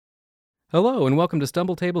Hello, and welcome to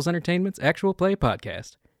Stumble Tables Entertainment's Actual Play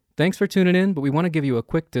Podcast. Thanks for tuning in, but we want to give you a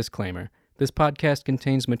quick disclaimer. This podcast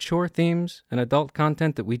contains mature themes and adult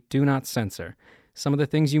content that we do not censor. Some of the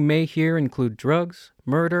things you may hear include drugs,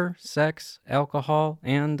 murder, sex, alcohol,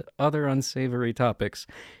 and other unsavory topics.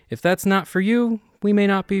 If that's not for you, we may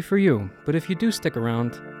not be for you. But if you do stick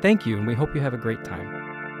around, thank you, and we hope you have a great time.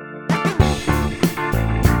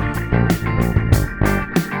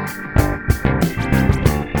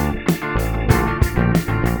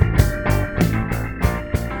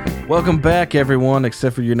 Welcome back, everyone,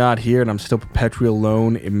 except for you're not here and I'm still perpetually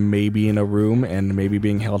alone and maybe in a room and maybe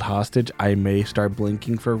being held hostage. I may start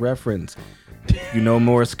blinking for reference. If you know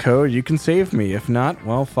Morse code, you can save me. If not,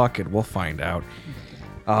 well, fuck it. We'll find out.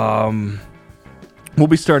 We'll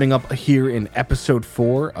be starting up here in episode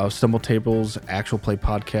 4 of Stumble Tables' Actual Play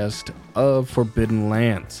Podcast of Forbidden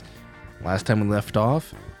Lands. Last time we left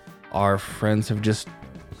off, our friends have just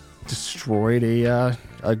destroyed a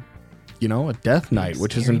Death Knight,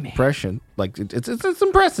 which is impression. Like it's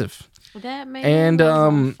impressive. That man and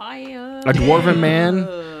on fire. A dwarven man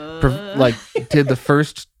did the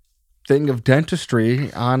first thing of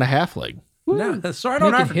dentistry on a halfling. No, so I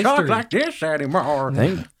don't have to talk like this anymore.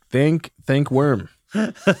 Think worm.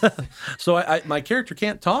 So my character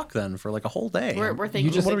can't talk then for like a whole day. We're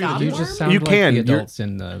thinking You just sound You like can. the adults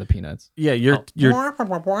in the Peanuts. Yeah, your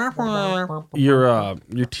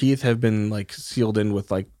teeth have been like sealed in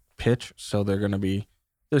with like pitch, so they're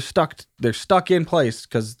stuck in place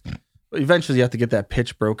because eventually you have to get that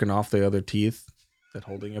pitch broken off the other teeth that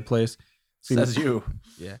holding in place. Says you.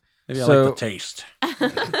 Yeah. Maybe I like the taste.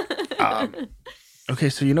 Okay,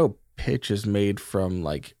 so pitch is made from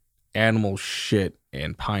like animal shit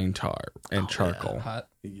and pine tar and charcoal. Yeah, hot.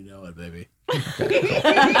 You know it, baby.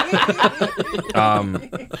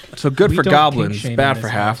 So good We for don't goblins, kink shame bad in for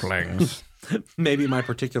this house. halflings. Maybe my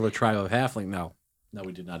particular tribe of halfling. No,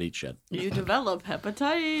 we did not eat shit. You develop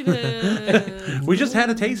hepatitis. We just had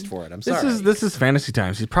a taste for it. I'm sorry. This is fantasy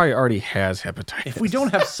times. He probably already has hepatitis. If we don't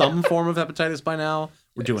have some form of hepatitis by now,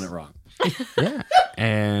 we're doing it wrong. Yeah.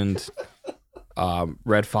 And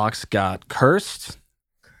Red Fox got cursed,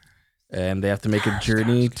 and they have to make a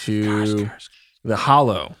journey to the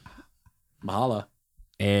Hollow. Mahala.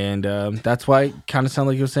 And that's why it kind of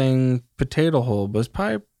sounded like he was saying potato hole, but it's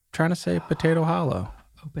probably trying to say potato hollow.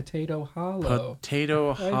 Oh, Potato Hollow.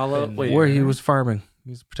 Potato hollow. been Wait, Where he was farming.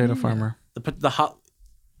 He's a potato farmer.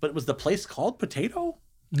 but was the place called Potato?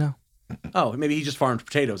 No. Oh, maybe he just farmed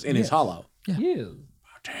potatoes in his hollow. Yeah.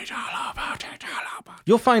 Potato hollow, potato hollow.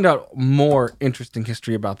 You'll find out more interesting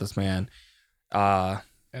history about this man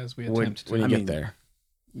As we when attempt to. you get there.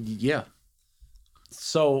 Yeah.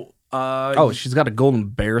 So, She's got a golden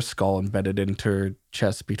bear skull embedded into her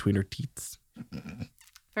chest between her teeth.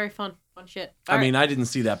 Very fun shit. I mean, I didn't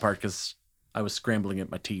see that part because I was scrambling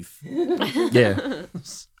at my teeth. Yeah.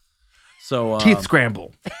 So Teeth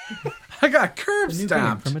scramble. I got curb A new game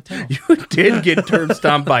stomped. from Atava. You did get curb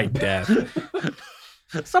stomped by death.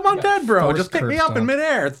 Someone dead, bro. forced Just picked me curb up in stomp.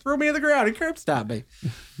 midair, threw me to the ground, and curb stomped me.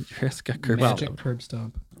 Your ass got curb Magic stomped. curb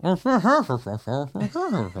stomp. It's The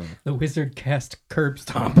wizard cast curb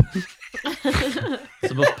stomp.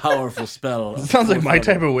 the most powerful spell. Sounds like my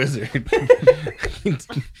type of wizard.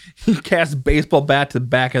 He casts baseball bat to the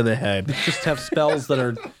back of the head. Just have spells that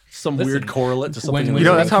are some weird correlate to something. when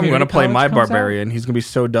That's how I'm going to play my Community college comes barbarian. He's going to be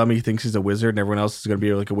so dumb he thinks he's a wizard and everyone else is going to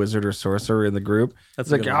be like a wizard or sorcerer in the group. That's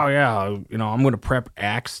It's like, a good one. oh yeah, I'm going to prep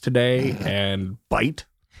axe today and bite.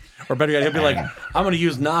 Or better yet, he'll be like, I'm going to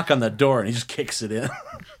use knock on the door, and he just kicks it in.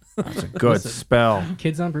 That's a good spell.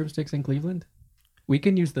 Kids on broomsticks in Cleveland. We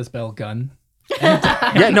can use the spell gun.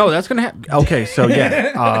 Yeah, no, that's going to happen. Okay, so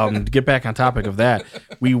yeah, to get back on topic of that,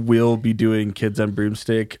 we will be doing Kids on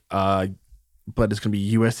Broomstick, but it's going to be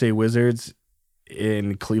USA Wizards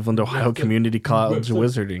in Cleveland, Ohio Community College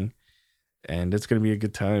Wizarding, and it's going to be a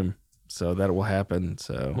good time. So that will happen.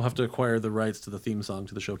 So We'll have to acquire the rights to the theme song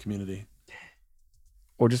to the show Community.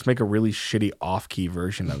 or just make a really shitty off-key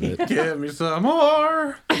version of it. Give me some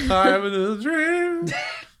more. I'm in a dream.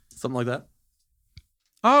 Something like that.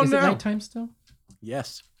 Oh, Is no. it nighttime still?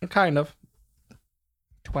 Yes. Kind of.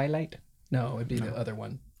 Twilight? No, it'd be the other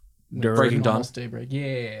one. Breaking Dawn. Almost daybreak.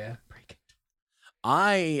 Yeah. Breaking.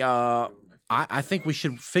 I think we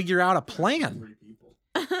should figure out a plan.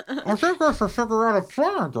 I think we should figure out a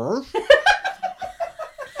plan, guys.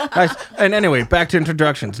 Nice. And anyway, back to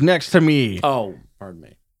introductions. Next to me, Oh, pardon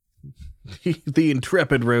me. the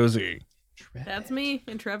intrepid Rosie, That's me,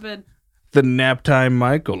 Intrepid. the naptime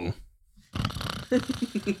Michael,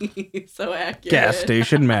 So accurate. gas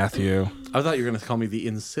station Matthew. I thought you were going to call me the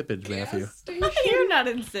insipid Matthew. You not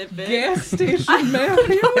insipid. Gas station I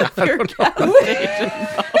Matthew. don't know if you're gas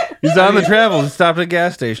station. He's on the travel. He stopped at a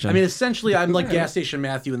gas station. I mean, essentially, I'm like gas station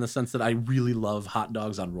Matthew in the sense that I really love hot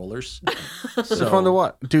dogs on rollers. so fun to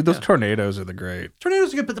watch. Dude, those tornadoes are the great.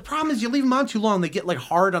 Tornadoes are good, but the problem is you leave them on too long, they get like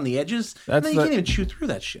hard on the edges, and then you can't even chew through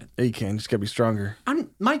that shit. Yeah, you can. Just gotta be stronger.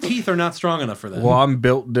 My teeth are not strong enough for that. Well, I'm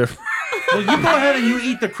built different. Well, you go ahead and you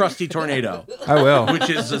eat the crusty tornado, I will. which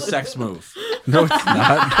is a sex move. No, it's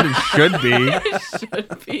not. But it should be. It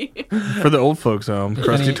should be. For the old folks home.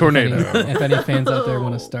 Crusty tornado. If any fans out there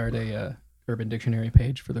want to start a Urban Dictionary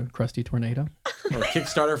page for the crusty tornado, Or a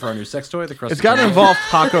Kickstarter for our new sex toy, the crusty It's got to tornado. involve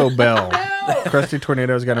Taco Bell. Crusty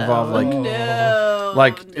tornado's got to involve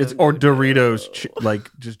it's or Doritos like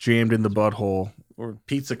just jammed in the butthole. Or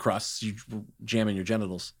pizza crusts you jam in your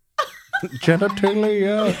genitals.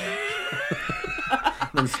 Genitalia.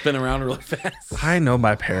 Then spin around really fast. I know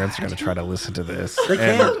my parents are gonna try to listen to this. They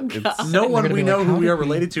and can't. No one gonna we be know like, who how we did are we-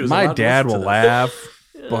 related to is my allowed to dad listen will to this. laugh,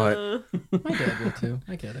 but my dad will too.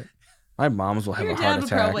 I get it. my mom's will have Your a dad heart would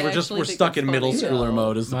attack. probably- We're actually stuck think in it's middle funny, schooler though.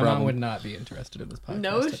 mode is the My problem. mom would not be interested in this podcast.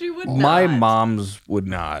 No, she would not. My moms would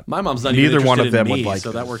not. My mom's not Neither even one of interested them in would me, like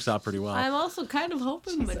so that this. works out pretty well. I'm also kind of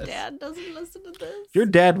hoping my dad doesn't listen to this. Your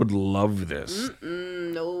dad would love this.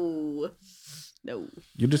 No. No.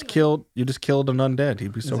 You just killed an undead.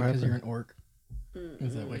 He'd be Is so it because happy. you're an orc?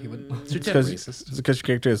 Is that what he would? It's It's your dad racist. because your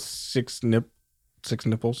character has six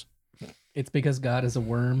nipples. It's because God is a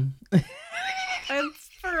worm. It's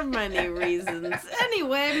for many reasons.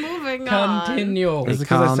 Anyway, moving on. Continue. Is it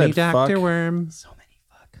because I said fuck? Worm. So many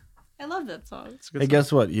fuck. I love that song. Hey,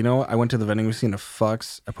 guess what? You know, I went to the vending machine of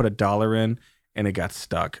fucks. I put $1 in, and it got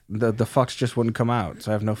stuck. The fucks just wouldn't come out,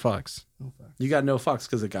 so I have no fucks. You got no fucks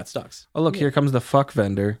because it got stuck. Oh, look, here comes the fuck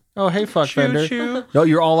vendor. Oh, hey, fuck vendor. No,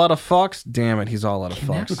 you're all out of fucks? Damn it, he's all out of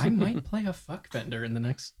fucks. I might play a fuck vendor in the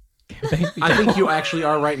next campaign. I think you actually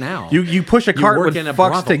are right now. You push a cart work with in a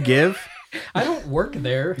fucks to brothel. give? I don't work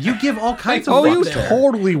there. You give all kinds of Oh, fucks you there.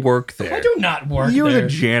 totally work there. I do not work You're there. the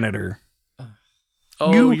janitor.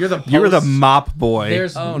 Oh, you're the mop boy.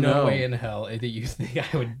 There's Oh, no no. way in hell that you think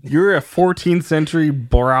I would. You're a 14th century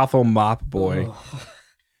brothel mop boy.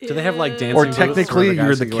 Do they have like dancing Or booths technically, where the you're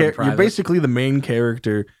guys the can go in you're private? basically the main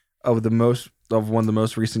character of one of the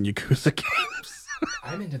most recent Yakuza games.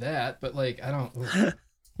 I'm into that, but like I don't.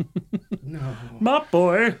 No. Mop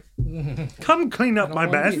boy, come clean I up don't my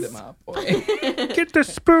wanna be mess. the mop boy. Get the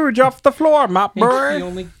spooge off the floor, mop He's the boy.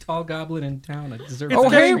 only tall goblin in town. I deserve. It's Oh,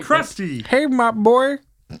 getting hey. crusty. Hey, mop boy.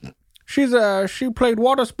 She played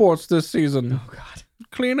water sports this season. Oh God.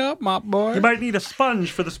 Clean up, mop boy. You might need a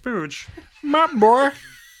sponge for the spooge. Mop boy.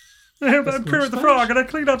 I'm Kermit the Frog, and I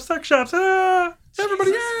clean up sex shops. Ah,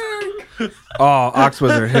 everybody, yay! Oh,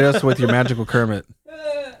 Oxwizard, hit us with your magical Kermit.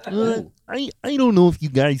 I don't know if you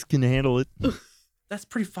guys can handle it. That's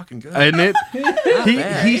pretty fucking good. Isn't it?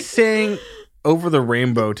 bad. he sang Over the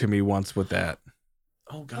Rainbow to me once with that.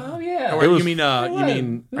 Oh god. Oh yeah. Or It was- you mean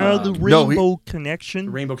the No, Rainbow Connection.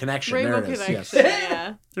 Rainbow Connection? Rainbow there it is. Connection. Yes.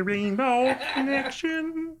 Yeah. The Rainbow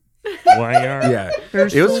Connection. Why are Yeah.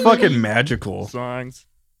 there's It was so fucking many magical. songs?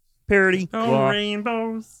 Parody. Oh, Blah.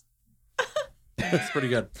 rainbows. That's pretty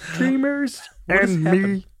good. Dreamers What has and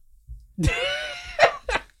me.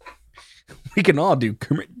 We can all do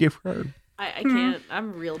Kermit the Frog. I can't.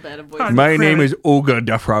 I'm real bad at voices. My name is Olga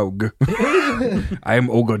the Frog. I am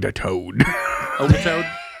Olga the Toad.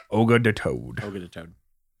 Ogatoad? Olga the Toad. Ogatoad.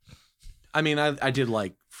 I mean, I did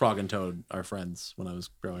like Frog and Toad are friends when I was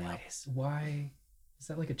growing up. Why? Is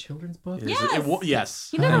that like a children's book? It is- Yes. it wa- yes.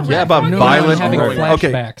 You never Yeah, read about Frog and violent- Toad? I'm having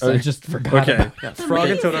Okay. flashbacks. I Okay. just forgot. Okay. About Yeah, It's Frog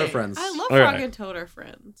and Toad are amazing. friends. I love All Frog right. and Toad are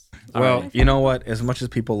friends. Well, right. you know what? As much as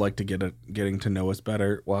people like to getting to know us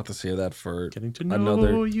better, we'll have to save that for Getting to know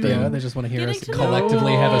another you. Yeah, they just want to hear Getting us to know-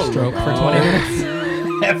 collectively have a stroke for 20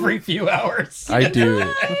 minutes every few hours. I do.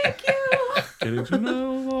 Thank you. Getting to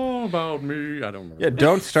know all about me. I don't know. Yeah,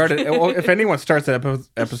 don't start it. Well, if anyone starts at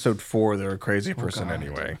episode 4, they're a crazy person God.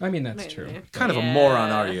 anyway. I mean, that's true. Kind of a Yeah.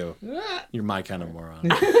 moron, are you? You're my kind of moron.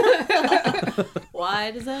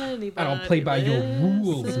 Why does anybody? I don't play by your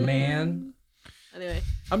rules, listen? man. Anyway,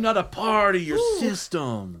 I'm not a part of your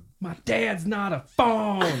system. My dad's not a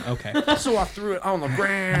phone. Okay. So I threw it on the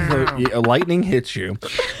ground. So, yeah, lightning hits you.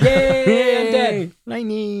 Yay, I'm dead.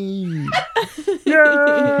 Lightning.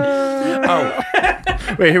 Oh,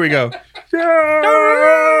 Wait, here we go.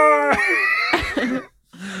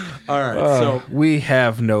 all right. So we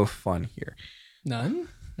have no fun here. None?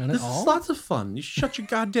 None at this all? is lots of fun. You shut your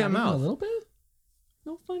goddamn Not even a mouth. little bit?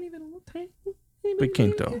 No fun even a little tiny?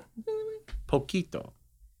 Piquito. Poquito.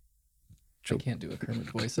 I can't do a Kermit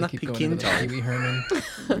voice. I Not keep going into the Piquito. Pee Wee Herman.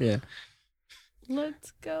 Yeah.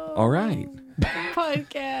 Let's go. All right.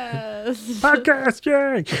 Podcast. Podcast,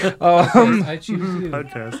 yay! I choose you.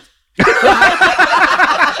 Podcast.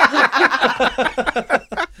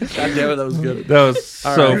 God damn it, that was good. That was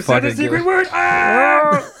so You said fucking the secret good. word.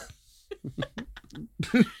 Ah!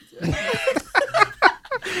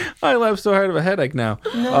 I laughed so hard of a headache now.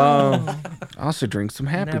 I also drink some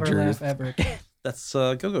happy Never juice. laugh ever again. That's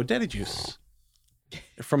Go-Go Daddy Juice.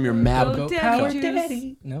 From your Mab Go cup. Daddy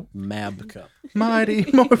Juice. No. Mab cup. Mighty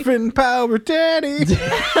Morphin Power Daddy.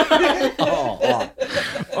 Oh,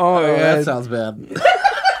 Oh, yeah. that sounds bad.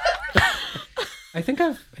 I think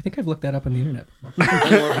I've looked that up on the internet.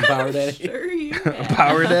 Morphin Power Daddy. Sure you have.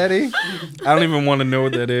 Power Daddy? I don't even want to know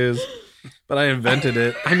what that is, but I invented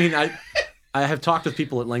it. I mean, I have talked with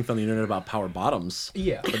people at length on the internet about power bottoms.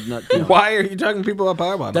 Yeah. But not, you know, Why are you talking to people about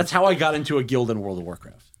power bottoms? that's how I got into a guild in World of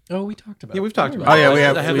Warcraft. Oh, we talked about. Yeah, we've talked it. about Oh, yeah, we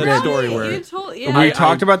have- I have we that did. story You where... told, we yeah.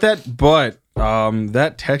 talked about that, but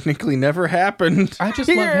that technically never happened. I just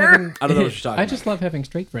love having. I don't know what you're talking I about. just love having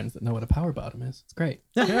straight friends that know what a power bottom is. It's great.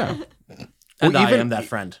 Yeah. And Well, I even- am that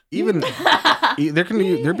friend. Even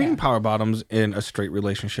there being power bottoms in a straight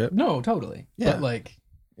relationship. No, totally. Yeah. But like,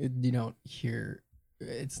 you don't hear.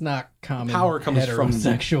 It's not common. Power comes from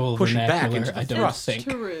heterosexual pushing back vernacular, into the I don't thrust. think.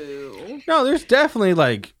 True. No, there's definitely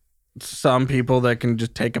like some people that can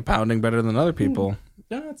just take a pounding better than other people.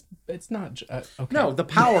 No, it's not. Okay. No, the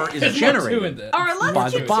power is There's more to generated. it. All right, let's By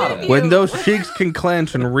the continue. bottom. When those cheeks can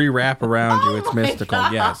clench and re-wrap around you, it's Oh my mystical.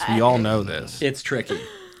 God. Yes, we all know this. It's tricky.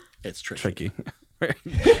 It's tricky.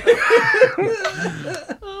 Tricky.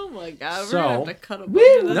 Oh my god, So- we're gonna have to cut a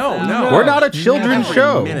bunch of this No, out. no. We're not a children's Every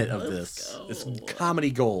show. minute of this is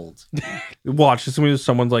comedy gold. Watch as soon as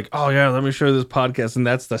someone's like, "Oh yeah, let me show you this podcast," and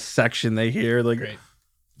that's the section they hear. Like, Great.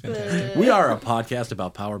 Fantastic. We are a podcast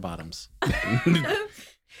about power bottoms.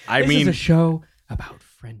 I This mean, is a show about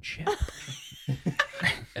friendship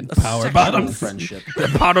and power Sexual bottoms. friendship. the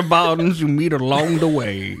power bottoms you meet along the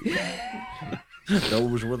way.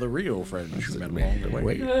 Those were the real friends you met along the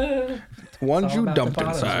way. The ones It's all you about the dumped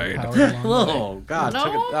bottoms inside. and power along the way. Oh God! No,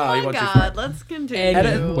 took it. oh Oh, you my went too god, far. let's continue.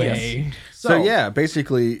 Anyway, So yeah,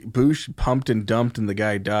 basically, Boosh pumped and dumped, and the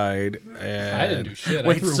guy died. And... I didn't do shit. I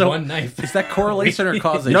Wait, threw so- one knife. Is that correlation or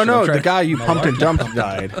causation? No, I'm no, trying- the guy you pumped and dumped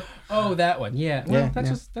died. Oh, that one. Yeah. Well, Yeah, that's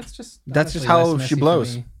yeah. just That's just honestly how less she messy for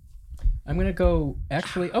blows. me. I'm gonna go.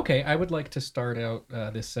 Actually, okay. I would like to start out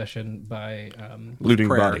this session by Looting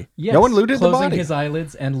prayer. body. yes, No one looted the closing body. his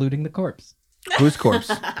eyelids and looting the corpse. Whose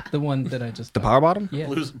corpse? The one that I just The power bottom? Yeah.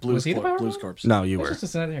 Blues Was he the power Blues bottom? Corpse. No, you It's were.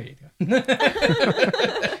 just a, there you go.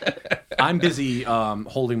 I'm busy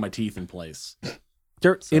holding my teeth in place.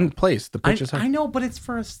 They're in place. The I pictures have. know, but it's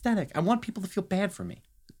for aesthetic. I want people to feel bad for me.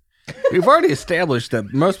 We've already established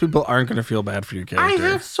that most people aren't going to feel bad for your I character.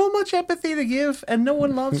 have so much empathy to give, and no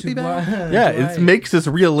one loves me back. Yeah, it makes us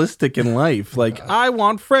realistic in life. Like, I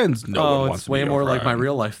want friends. No one wants it's to way be your more like my friend.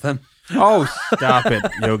 real life then. Oh, stop it,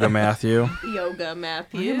 Yoga Matthew. Yoga,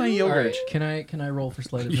 Matthew. my All yogurt. right. Can I roll for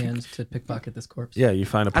sleight of hand to pickpocket this corpse? Yeah, you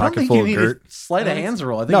find a I don't pocket think full you of need dirt. a sleight of hands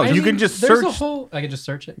roll. I think No, I you mean, can just there's search. a whole. I can just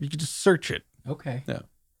search it. You can just search it. Okay. Yeah.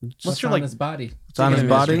 What's Unless you're on like his body? It's on his Maybe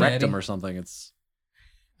body. Mr. rectum Daddy. or something. It's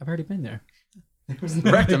I've already been there.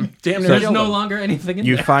 rectum. Damn near There's killed no him. longer anything in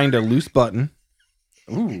You there. find a loose button.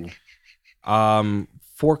 Ooh.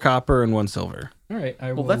 4 copper and 1 silver, All right.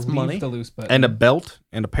 I will that's leave money. the loose button. and a belt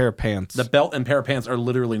and a pair of pants. The belt and pair of pants are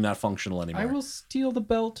literally not functional anymore. I will steal the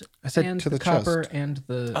belt I said and to the the copper chest. and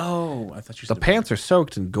the. Oh, I thought you The said pants are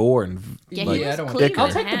soaked in gore and Yeah, like he was I don't want. cleaved I'll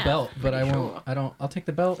in take the half, belt, but I pretty won't. sure. I don't. I'll take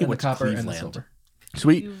the belt He and the went to copper and the Cleveland. silver.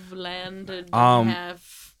 sweet. You've landed in Um,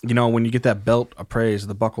 half. You know, when you get that belt appraised,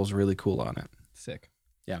 the buckle's really cool on it. Sick.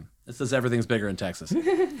 Yeah. It says everything's bigger in Texas.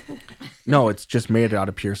 No, it's just made out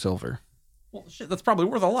of pure silver. Well, shit, that's probably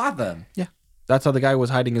worth a lot then. That's how the guy was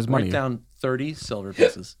hiding his money. Write down 30 silver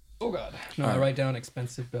pieces. Oh God. No, I write down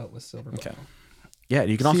expensive belt with silver. Okay. buckle. Yeah,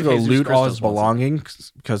 you can See also if go Jesus loot all his Christos wants it.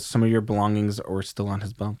 belongings because some of your belongings are still on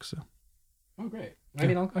his bunk. So Oh great. I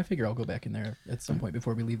mean, I figure I'll go back in there at some point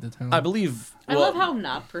before we leave the town. I believe. I love how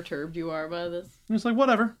not perturbed you are by this. It's like,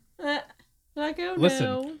 whatever. Like, oh Listen.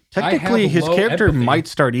 no. technically, have his low character empathy. might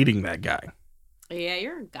start eating that guy. Yeah,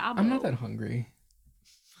 you're a goblin. I'm not that hungry.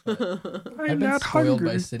 I'm I've been spoiled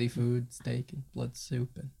by city food, steak, and blood soup,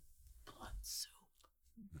 and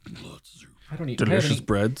I don't eat Delicious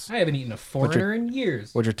breads. I haven't eaten a foreigner in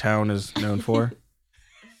years. What your town is known for?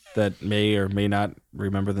 That may or may not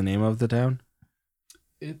remember the name of the town.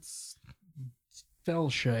 It's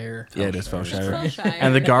Fellshire. Yeah, it is Fellshire. Fellshire.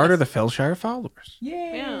 And the guard are the Fellshire followers.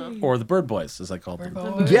 Yay! Yeah. Or the bird boys, as I call them.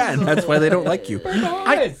 Boys. Yeah, and that's why they don't like you.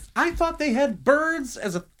 Boys. I thought they had birds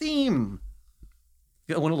as a theme.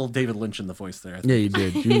 You got one little David Lynch in the voice there. Yeah, you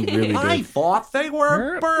did. You really I did. thought they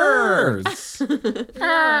were birds.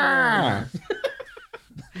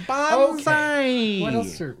 Bonsai. What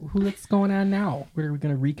else? What's going on now? Where are we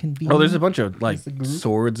going to reconvene? Oh, there's a bunch of like As a group?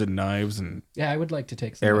 swords and knives and Yeah, I would like to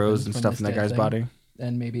take some arrows weapons and from stuff this in that dead guy's thing body.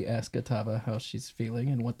 and maybe ask Atava how she's feeling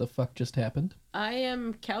and what the fuck just happened. I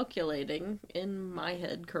am calculating in my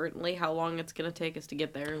head currently how long it's going to take us to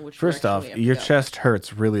get there and which First direction off, we have to your go. chest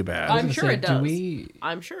hurts really bad. I'm was sure gonna it say, does.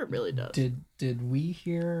 I'm sure it really does. Did we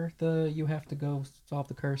hear the you have to go solve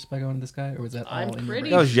the curse by going to this guy, or was that all I'm in your pretty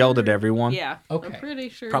brain? That was yelled at everyone. Yeah. Okay. I'm pretty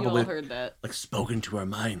sure Probably. you all heard that. Like spoken to our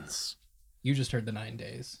minds. You just heard the 9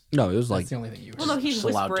 days. No, it was That's like the only thing you heard. Well, no, he's Just a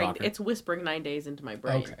loud whispering. talker. It's whispering 9 days into my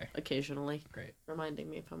brain Okay. occasionally, Great. reminding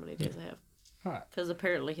me of how many days I have. Hot. Because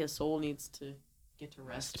apparently his soul needs to get to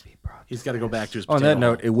rest. He's got to go back to his on that potato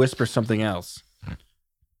note, hole. it whispers something else.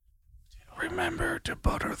 Remember to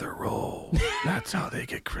butter the roll. That's how they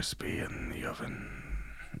get crispy in the oven.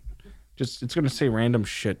 Just it's gonna say random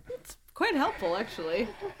shit. Quite helpful, actually.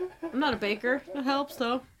 I'm not a baker. It helps,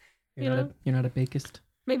 though. You're not a bakist.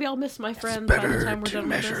 Maybe I'll miss my friend by the Better time we're to done with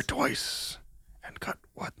measure this. twice and cut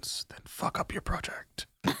once than fuck up your project.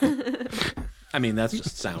 I mean, that's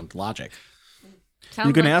just sound logic. Sounds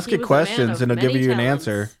You can like ask he it was a questions man of and it'll give many you an talents.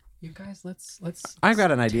 answer. You guys, let's I've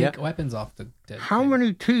got an idea. take weapons off the dead. How thing.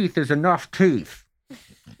 many teeth is enough teeth?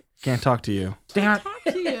 Can't talk to you. Damn it. Talk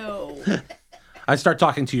to you. I start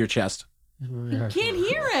talking to your chest. You can't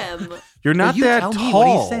hear him. You're not you that tell tall. me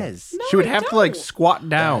what he says. No, She would I have to like don't. squat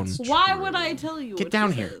down. Why would I tell you? Get what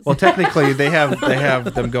down she here. says? Well, technically they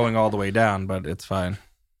have them going all the way down, but it's fine.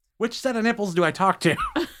 Which set of nipples do I talk to?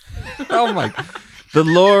 Oh my! The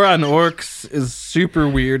lore on orcs is super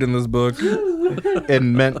weird in this book,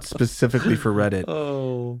 and meant specifically for Reddit.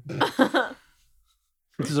 Oh.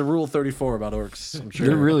 There's a rule 34 about orcs, I'm sure.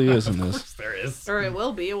 There really is in this. There is. Or it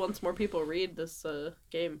will be once more people read this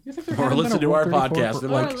game. Or listen to our podcast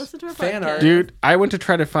and Or like listen to our fan podcast. art. Dude, I went to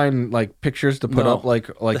try to find like pictures to put No. up like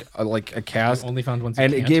a cast, Only found ones. You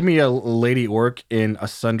and it can't. gave me a lady orc in a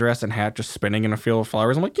sundress and hat just spinning in a field of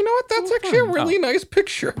flowers. I'm like, you know what? That's actually a really nice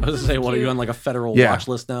picture. I was gonna say, what are you on like a federal Yeah. watch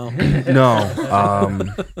list now?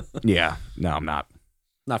 No, yeah, no, I'm not.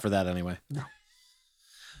 Not for that anyway. No.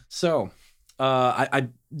 So,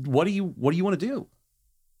 what do you want to do?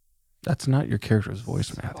 That's not your character's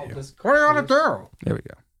voice, Matthew. What do you want to do? There we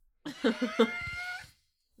go.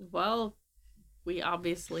 Well, we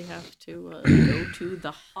obviously have to go to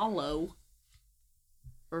the Hollow.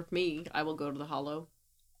 Or me, I will go to the Hollow.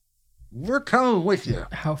 We're coming with you.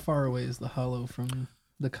 How far away is the Hollow from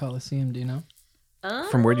the Coliseum? Do you know?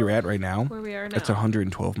 From where you're at right now, Where we are now. it's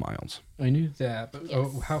 112 miles. I knew that, but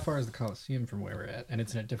Yes. how far is the Coliseum from where we're at? And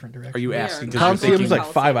it's in a different direction. Are you We are asking? not 'cause you're going to Coliseum's thinking- like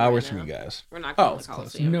Coliseum 5 right hours now. from you guys. We're not Oh, going to it's the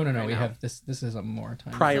Close. Coliseum. No, right we now. have this. This is a more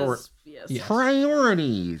time. Prior- Yes. Yes.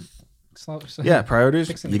 Priorities. Yeah, priorities.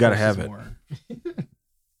 Fixing You the gotta course have is it. more.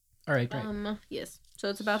 All right, great. Yes. So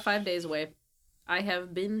it's about 5 days away. I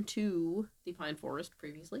have been to the Pine Forest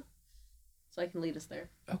previously, so I can lead us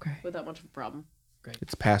there Okay. without much of a problem.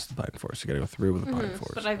 It's past the pine forest. You gotta go through with the pine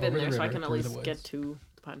forest. But I've been Over the there, so I river, can at through the least get woods. to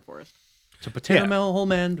the Pine Forest. To Potato Yeah. Mill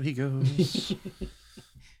Man he goes.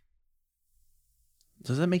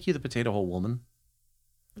 Does that make you the potato hole woman?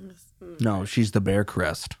 No, she's the bear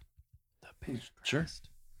crest. Sure.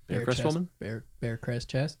 Bear Bear crest chest, woman? Bear crest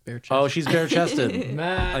chest. Bear chest. Oh, she's bare chested.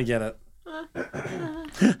 Nah. I get it.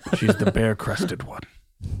 She's the bear crested one.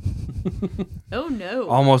 Oh no!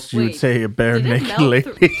 Almost, you would Wait, say a bare did it naked melt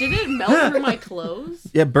lady. Did it melt through my clothes?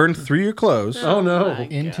 Yeah, burned through your clothes. Oh, no. my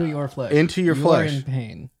Into God. your flesh. Into your You flesh. are in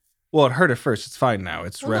pain. Well, it hurt at first. It's fine now.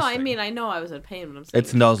 It's Well, no, resting. I mean I know I was in pain, but I'm saying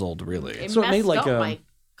it's nuzzled, really. It So it messed made like up a- my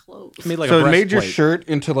clothes. It made like So a it made your breastplate. shirt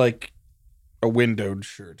into like a windowed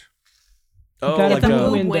shirt. Oh, Got it like It's a through the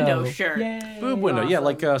boob window window. shirt. Yay. boob window. Yeah,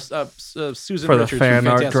 Awesome. like Susan For the Richards fan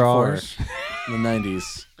from art Fantastic Four drawers. in the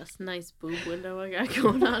 90s. That's a nice boob window I got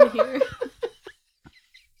going on here.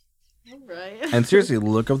 All right. And seriously,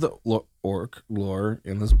 look up the orc lore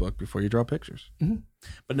in this book before you draw pictures.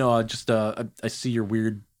 But no, I see your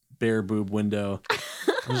weird bare boob window.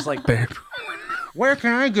 I'm just like, Bear. Where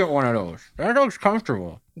can I get one of those? That looks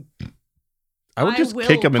comfortable. I would I just will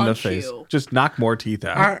kick him in the punch face. you. Just knock more teeth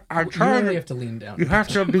out. I You tried. really have to lean down. You have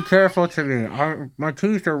to be careful today. My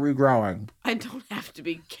teeth are regrowing. I don't have to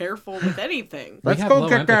be careful with anything. We Let's have go low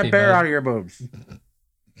get that empathy, bear bud. out of your boobs.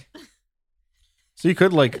 So you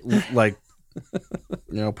could like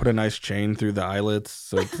put a nice chain through the eyelets.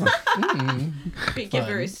 So it's like, Mm. You get Fun.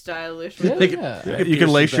 very stylish. Yeah. With it. Yeah. you can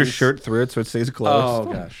lace your things. shirt through it so it stays oh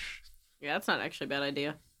closed. gosh. Yeah, that's not actually a bad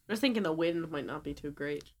idea. I was thinking the wind might not be too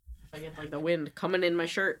great. If I get like the wind coming in my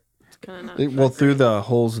shirt. It's kind of not. Through the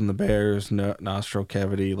holes in the bear's nostril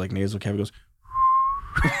cavity, like nasal cavity goes.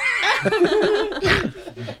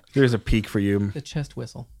 There's a peak for you. The chest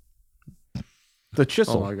whistle. The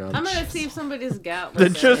chisel. Oh my god. I'm gonna see if somebody's got The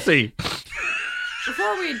like, chissy.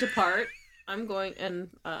 before we depart. I'm going and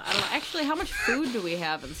I don't know. Actually, how much food do we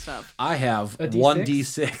have and stuff? I have A D6?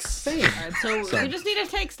 1d6. All right, so we just need to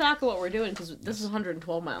take stock of what we're doing because this is a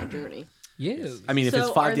 112-mile journey. Yeah. I mean, if so it's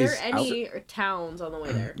 5 are days there any towns on the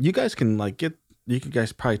way there? You guys can you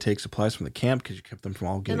guys probably take supplies from the camp because you kept them from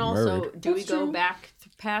all getting And also, murdered. do we go back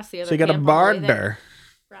past the other? So you got a camp on the way barter. there?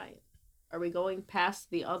 Right. Are we going past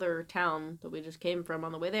the other town that we just came from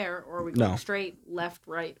on the way there, or are we going No. straight, left,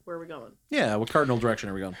 right? Where are we going? Yeah, what cardinal direction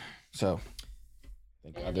are we going? So.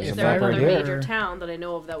 Thank God And there's is a there map right another here. major town that I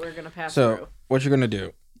know of that we're going to pass So through? what you're gonna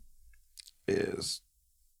do is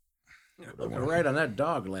Looking right on that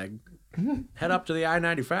dog leg. Head up to the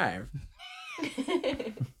I-95.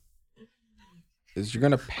 you're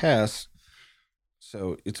gonna pass.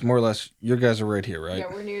 So it's more or less your guys are right here, right? Yeah,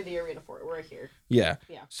 we're near the arena fort. We're right here. Yeah.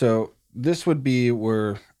 Yeah. So this would be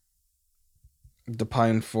where the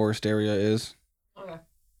pine forest area is. Okay.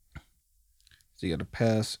 So you got to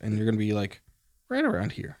pass, and you're gonna be like right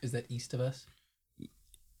around here. Is that east of us?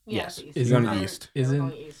 Yes. east. Is it We're east? we're Isn't-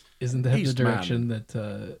 going east. Isn't that East, the man. direction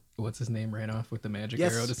that what's his name ran off with the magic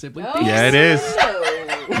Yes. arrow to sibling? Oh, Yeah, it is. so-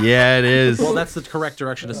 Yeah, it is. Well, that's the correct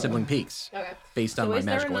direction to Sibling Peaks, Okay. based on So my is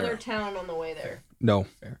there magical another arrow. town on the way there? No.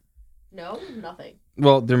 No, nothing.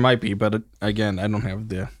 Well, there might be, but again, I don't have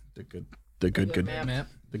the good good map. map.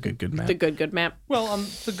 The good map. The good map. Well, on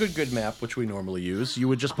the good map, which we normally use, you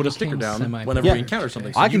would just put a sticker down Semi- whenever Yeah. we encounter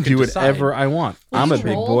something. So I you can do decide. whatever I want. Will I'm you a big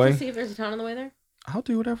roll boy. To see if there's a town on the way there. I'll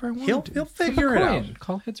do whatever I want. He'll to. figure it out.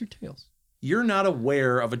 Call heads or tails. You're not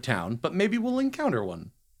aware of a town, but maybe we'll encounter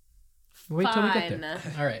one. Wait till we get Fine. there.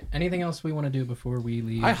 All right. Anything else we want to do before we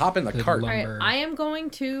leave? I hop in the cart. All right, lumber? I am going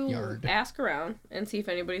to Yard. ask around and see if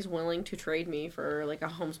anybody's willing to trade me for like a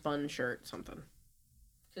homespun shirt, something.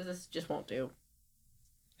 Because this just won't do.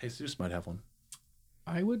 Jesus might have one.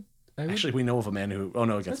 I would. Actually, we know of a man who. Oh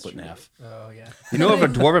no, it got That's split in true. half. Oh yeah. You know of a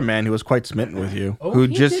dwarven man who was quite smitten with you, Oh, who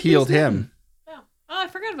he just did healed his him. Oh, I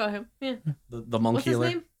forgot about him. Yeah. The monk What's his healer.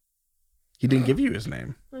 name? He didn't give you his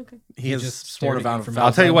name. Okay. He has just sworn a stared at vow you of from fealty.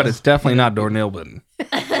 I'll tell you what, it's definitely not Dornilbin.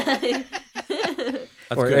 That's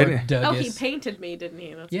Or good. any- Oh, he Douglas. painted me, didn't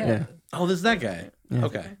he? That's Yeah. right. Oh, this is that guy. Yeah.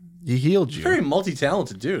 Okay. He healed you. Very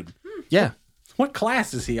multi-talented dude. Yeah. What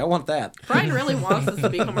class is he? I want that. Brian really wants this to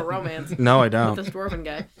become a romance No, I with don't. this dwarven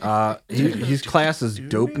guy. His class is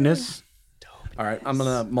dopeness. All right, I'm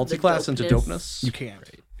gonna multi-class into dopeness. dopeness. You can't.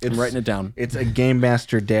 I'm writing it down. It's a game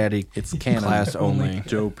master daddy. It's canon. class only.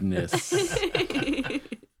 Dopeness.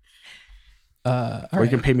 All Or you right.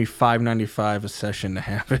 can pay me $5.95 a session to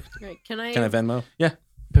have it. Right, can I? Can I Venmo?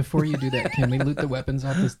 Before you do that, can we loot the weapons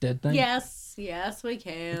off this dead thing? Yes, we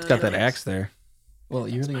can. It's got that axe there. Well,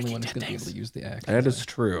 you're the only one who's going to be able to use the axe. That is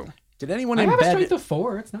true. Did anyone I have a embed? strength of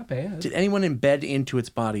 4. It's not bad. Did anyone embed into its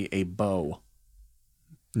body a bow?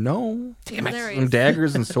 No. Damn it. Some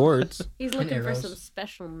daggers and swords. He's looking for arrows. some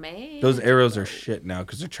special mage. Those arrows are shit now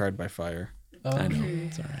because they're charred by fire. I know.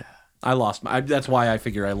 It's all right. I lost. That's why I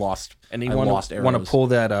figure I lost. Anyone lost arrows. want to pull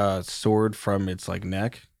that sword from its like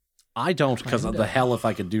neck? I don't, because of Kinda. the hell if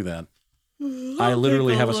I could do that. I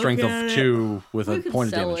literally have a strength of 2 with We a could point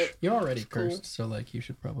of sell damage. it. You're already Cool. cursed, so like you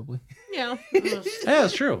should probably. Yeah. Yeah,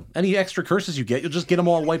 that's true. Any extra curses you get, you'll just get them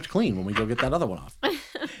all wiped clean when we go get that other one off.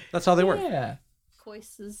 That's how they work. Yeah.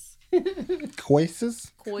 Coises.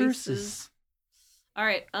 Coises? Coises. All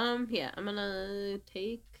right. Yeah. I'm gonna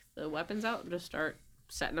take the weapons out and just start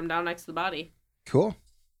setting them down next to the body. Cool.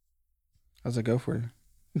 How's it go for you?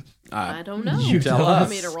 I don't know. you tell You want us.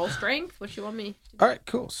 me to roll strength? What you want me? All right,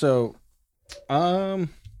 cool. So,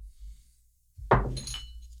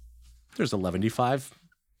 There's 11d5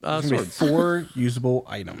 there's gonna be swords. 4 usable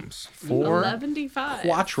items. 4 11d5.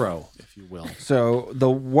 quattro, if you will. So the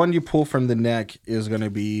one you pull from the neck is going to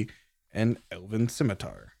be an elven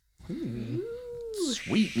scimitar.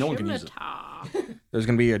 Sweet. No one can use it. Scimitar. There's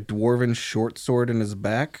going to be a dwarven short sword in his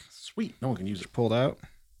back, Sweet. No one can use it. pulled out.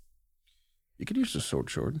 You could use the sword.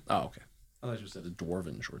 Oh, okay. I thought you said a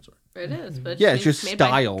dwarven short sword. It is, but Yeah, it's just made by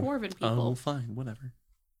style. Dwarven Oh, people. fine. Whatever.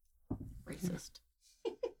 Racist.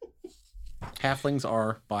 Halflings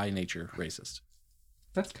are, by nature, racist.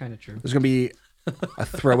 That's kind of true. There's going to be a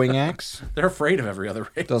throwing axe They're afraid of every other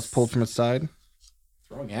race. that's pulled from its side.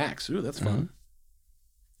 Throwing axe. Ooh, that's fun.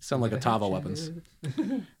 Sound like Atava weapons.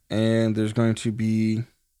 And there's going to be...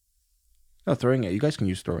 No, throwing axe. You guys can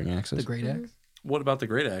use throwing axes. The great axe. What about the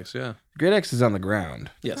great axe? Yeah. Great axe is on the ground.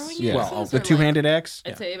 Yes. Throwing Yeah. axes the are two-handed axe.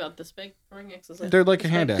 I'd say about this big. Throwing axes. They're like a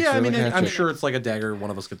hand axe. Yeah, I They're mean, like a I'm hatchet. sure it's like a dagger. One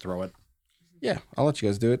of us could throw it. Yeah, I'll let you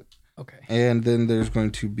guys do it. Okay. And then there's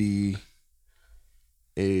going to be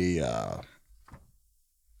a.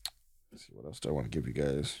 Let's see, what else do I want to give you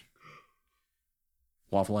guys?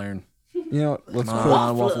 Waffle iron. You know, let's Come put.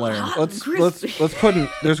 on, waffle iron. Let's put in.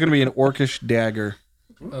 There's going to be an orcish dagger.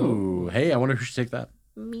 Ooh, hey, I wonder who should take that.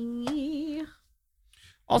 Me.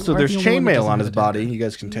 Also, Are there's the only one that chainmail doesn't on have his a body. dagger. You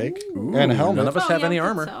guys can take, Ooh, and a helmet. None of us have any we could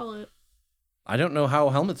armor. sell it. I don't know how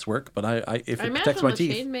helmets work, but if I it protects imagine my the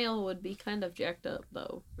teeth. chainmail would be kind of jacked up,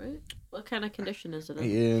 though, right? What kind of condition is it in?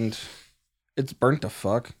 And it's burnt to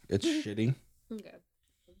fuck. It's shitty. Okay.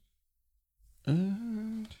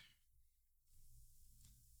 And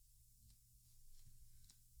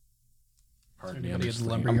Pardon me, Anybody I'm at just the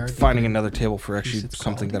thinking. lumberyard? I'm finding another table for actually it's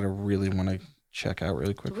something called. that I really want to check out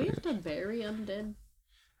really Do quick. we have to bury undead?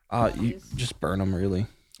 You just burn them, really.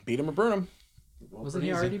 Beat him or burn him. Wasn't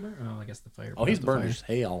he already burned? Oh, I guess the fire. Oh, he's the burned fire. as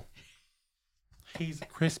hell. He's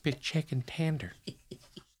crispy chicken tender.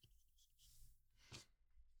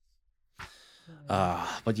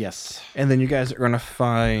 But yes. And then you guys are gonna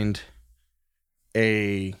find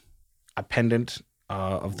a pendant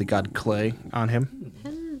of the god Clay on him.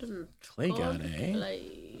 Pendant. Clay god, called eh?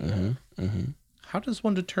 Clay. Mm-hmm. How does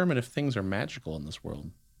one determine if things are magical in this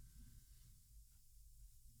world?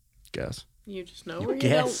 Guess. You just know or you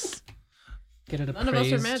Guess. Get it None of us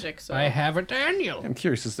are appraised. magic, so. I have a Daniel. I'm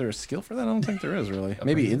curious, is there a skill for that? I don't think there is really.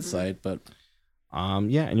 Maybe insight, but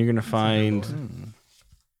Yeah, and you're gonna find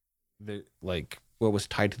what was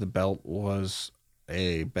tied to the belt was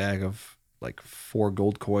a bag of 4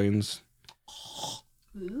 gold coins,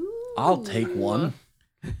 Ooh. I'll take one.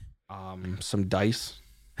 some dice,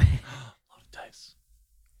 A lot of dice.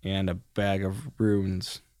 and a bag of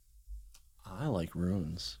runes. I like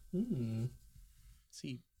runes.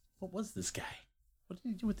 See, what was this guy? What did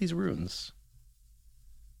he do with these runes?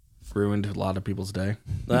 Ruined a lot of people's day.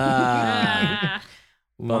 Ah. Ah.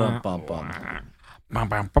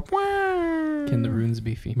 Bum-bum-bum. Can the runes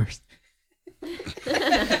be femurs?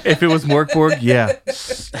 If it was Morkborg, yeah,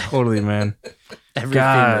 totally, man. Every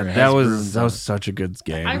God, finger that has was runes that on was it. such a good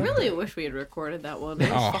game. I really wish we had recorded that one.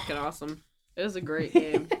 It was Oh. fucking awesome. It was a great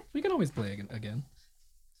game. We can always play again.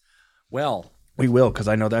 Well, We will, because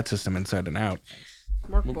I know that system inside and out.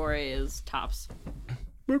 Morkbore is tops.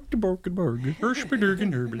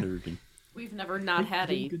 We've never not had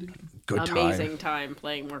a Good amazing time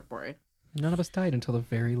playing Morkbore. None of us died until the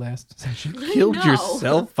very last session. Killed No.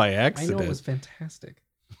 yourself by I know accident. it was fantastic.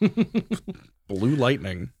 Blue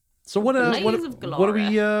lightning. so what do we Blaze of what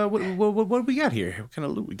do we got here? What kind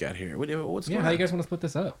of loot we got here? What's Yeah, going how on? you guys want to split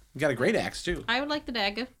this up? We got a great axe too. I would like the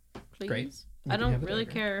dagger, please. Great. We I can don't have a really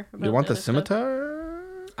dagger. care about You want the other stuff. scimitar?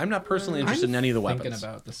 I'm not personally interested in any of the Thinking weapons.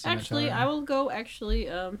 about the scimitar. Actually, I will go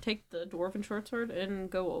take the dwarven short sword and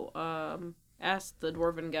go ask the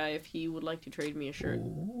dwarven guy if he would like to trade me a shirt.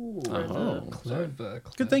 Ooh, Oh. clever.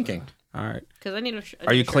 Good thinking. All right. Because I need a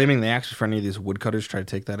Are you claiming the axe for any of these woodcutters try to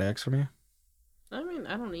take that axe from you? I mean,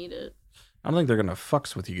 I don't need it. I don't think they're gonna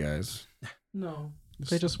fucks with you guys. No.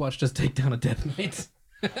 They just watched us take down a death knight.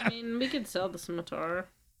 I mean, we could sell the scimitar.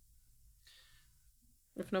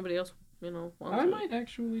 If nobody else, wants I it. might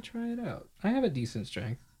actually try it out. I have a decent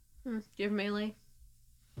strength. Do you have melee?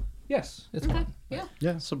 Yes, it's Okay, fine. yeah.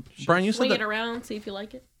 Yeah. So Brian, you said Swing it that around, see if you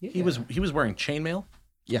like it. he was wearing chainmail.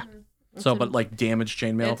 Yeah. So, It's but in- like damaged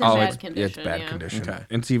chainmail. It's in bad condition, it's bad yeah. condition. Okay.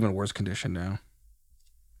 It's even worse condition now.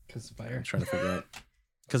 Because I'm fire. trying to figure out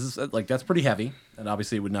because it's like that's pretty heavy, and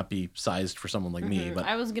obviously it would not be sized for someone like me. But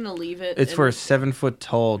I was gonna leave it. It's for a and- 7-foot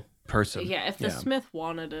tall person. Yeah, if the Yeah. smith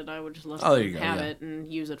wanted it, I would just let Oh, there him you go, have yeah. it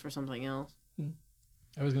and use it for something else.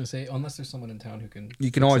 I was going to say, unless there's someone in town who can.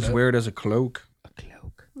 You can fix always it up. wear it as a cloak. a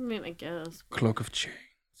cloak. I mean, I guess. Cloak of chain.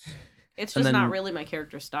 It's And just then- not really my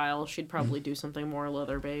character style. She'd probably do something more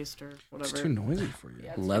leather based or It's whatever. too noisy for you. Yeah,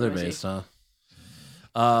 it's too leather noisy. based, huh?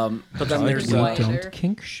 But then like there's it. Why Don't there-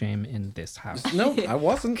 kink shame in this house. no, I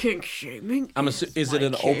wasn't. Kink shaming. Is it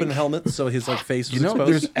an open helmet so his like face You was know,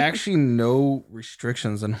 exposed? there's actually no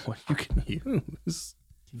restrictions on what you can use,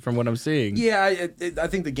 from what I'm seeing. Yeah, I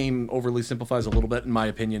think the game overly simplifies a little bit. In my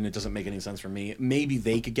opinion, it doesn't make any sense for me. Maybe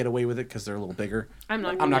they could get away with it because they're a little bigger. I'm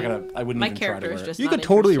not. I'm not gonna. I wouldn't My even try to character wear is it. just. You not could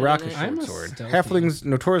totally interested rock in a it. I'm short a sword. stealthy- Halflings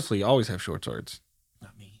notoriously always have short swords.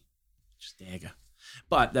 Not me, just dagger.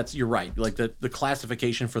 But you're right. Like the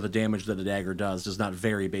classification for the damage that a dagger does not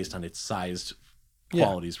vary based on its sized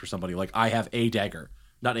qualities for somebody. Like I have a dagger,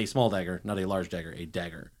 not a small dagger, not a large dagger, a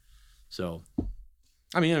dagger. So,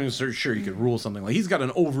 I'm sure you could rule something like he's got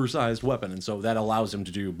an oversized weapon, and so that allows him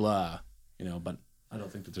to do blah. but I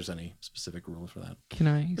don't think that there's any specific rules for that. Can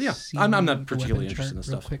I? But yeah, see I'm not the particularly weapon interested in chart this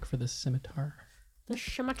real stuff. quick for the scimitar. The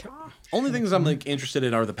scimitar. Only things I'm interested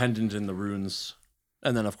in are the pendant and the runes,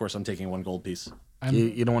 and then of course I'm taking 1 gold piece. I'm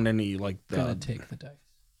You don't want any like gonna the take the dice.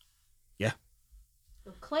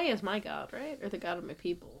 Well, Clay is my god, right? Or the god of my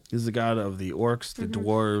people. He's the god of the orcs, the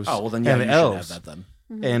dwarves, Oh well, then yeah, and you the should elves. have that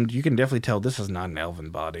then. And you can definitely tell this is not an elven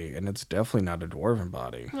body, and it's definitely not a dwarven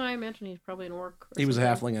body. Well, I imagine he's probably an orc. Or He was a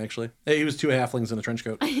something. halfling actually. He was 2 halflings in a trench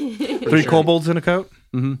coat. 3 kobolds in a coat?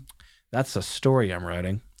 Mm-hmm. That's a story I'm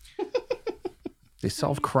writing. They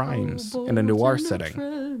solve crimes in a noir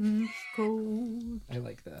setting. I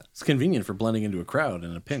like that. It's convenient for blending into a crowd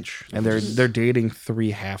in a pinch. And they're dating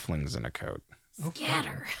 3 halflings in a coat.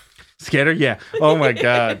 Scatter. Scatter? Yeah. Oh my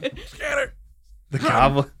god. Scatter. The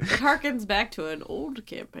goblin. It harkens back to an old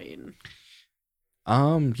campaign.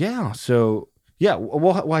 Yeah. So yeah,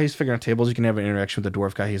 well, while he's figuring out tables, you can have an interaction with the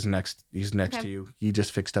dwarf guy. He's next Okay. to you. He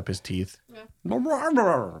just fixed up his teeth.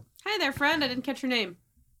 Hi there, friend. I didn't catch your name.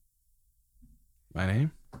 My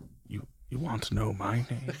name? You want to know my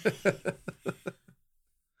name?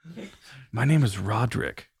 My name is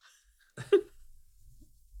Roderick.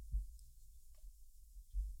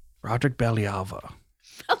 Roderick Baliava.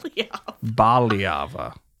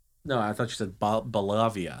 Baliava. No, I thought you said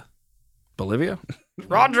Bolivia. Bolivia?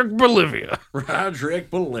 Roderick Bolivia. Roderick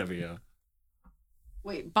Bolivia.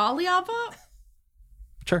 Wait, Baliava?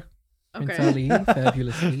 Sure. Okay. Prince Ali,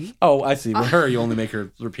 fabulously. Oh, I see. With her, you only make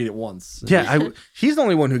her repeat it once. Yeah, he's the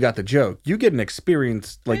only one who got the joke. You get an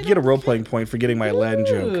experience, like you get a role-playing point for getting my Aladdin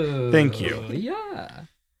joke. Thank you. Yeah.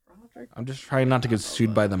 I'm just trying not to get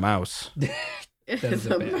sued by the mouse. It's is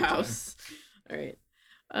a a bad mouse. All right.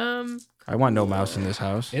 I want no mouse in this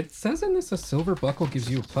house. It says in this a silver buckle gives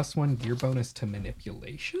you a +1 gear bonus to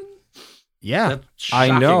manipulation. Yeah, That's I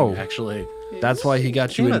shocking, know. Actually, That's why he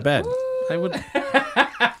got you in bed. I would.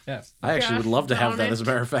 Yes. I actually would love to have that. Gosh As a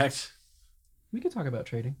matter of fact, We could talk about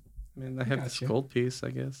trading. I mean, I have this Gotcha. gold piece, I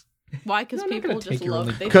guess. Why? Because No, I'm not people gonna just take your love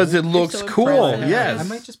only- they Because it they're looks so cool, impressive. yes. I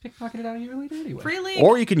might just pickcocket it out of your later anyway. Freely.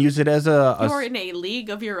 Or you can use it as You're in a league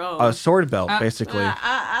of your own. a sword belt, basically.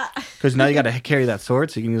 Because now you got to carry that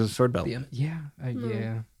sword, so you can use a sword belt. Yeah.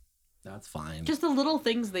 Yeah. That's fine. Just the little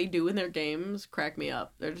things they do in their games crack me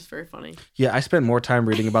up. They're just very funny. Yeah, I spent more time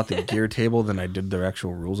reading about the gear table than I did their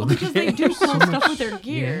actual rules of the Because game. they do cool stuff with their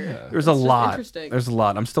gear. Yeah. There's It's a just lot. interesting. There's a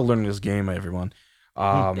lot. I'm still learning this game, everyone.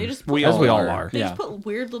 They just put, as we all are. They Yeah. just put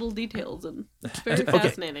weird little details in. It's very Okay.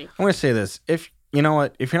 fascinating. I'm gonna say this: if you know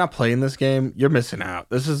what, if you're not playing this game, you're missing out.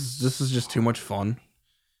 This is just too much fun.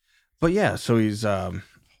 But yeah, so he's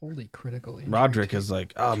Holy critical injury. Roderick is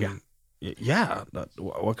like, what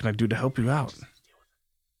can I do to help you out?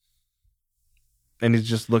 And he's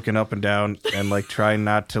just looking up and down and like trying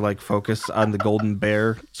not to like focus on the golden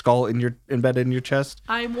bear skull embedded in your chest,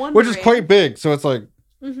 I'm wondering. which is quite big. So it's like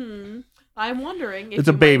I'm wondering if it's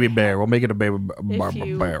a you baby might- bear. We'll make it a baby If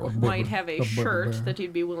you bear. might have a A shirt bear. that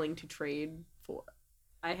you'd be willing to trade for.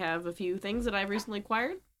 I have a few things that I've recently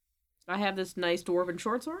acquired. I have this nice dwarven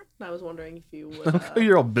short sword. And I was wondering if you would.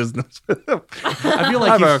 You're all business. I feel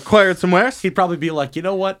like I've acquired some wares. he'd probably be like, you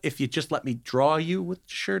know what? If you just let me draw you with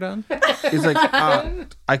the shirt on. He's like,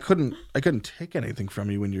 I couldn't take anything from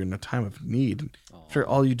you when you're in a time of need. For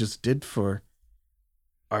all you just did for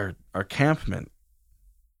our campment.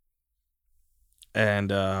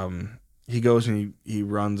 And he goes and he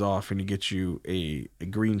runs off and he gets you a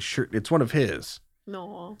green shirt. It's one of his,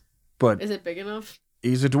 No. but Is it big enough?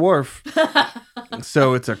 he's a dwarf,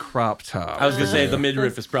 so it's a crop top. I was gonna say the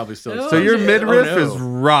midriff is probably still. So your Oh, midriff oh, no. is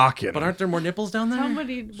rocking. Oh, But aren't there more nipples down there?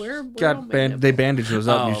 Somebody, where Got all my they nipples? bandage those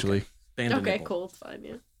up Oh, okay. usually. Band of Okay, nipple. cool. It's fine,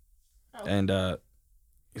 yeah. And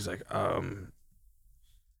he's like,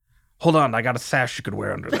 hold on, I got a sash you could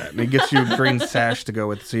wear under that. And he gets you a green sash to go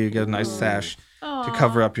with, so you get a nice sash to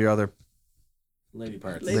cover up your other Lady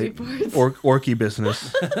parts. Lady parts. orky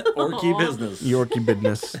business. Orky business. Your orky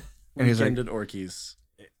business. And he's like, Weekended orkies.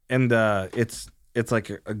 and it's like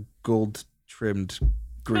a gold trimmed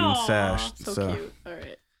green Aw, sash. So cute. All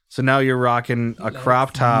right. So now you're rocking a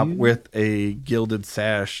crop top you. with a gilded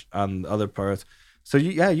sash on the other parts. So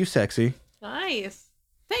you sexy. Nice.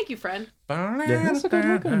 Thank you, friend. That's a good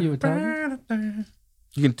look on you, Atava.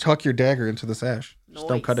 You can tuck your dagger into the sash. Just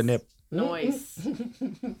don't cut a nip. Nice.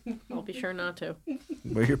 I'll be sure not to.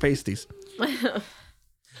 Wear your pasties.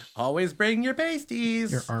 Always bring your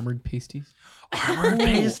pasties. Your armored pasties. Armored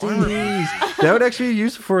pasties. That would actually be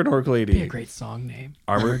useful for an orc Be a lady. great song name.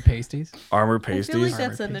 Armored- Armored pasties. Armored I feel like pasties.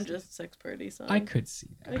 that's a Armored Ninja Sex Party song. I could see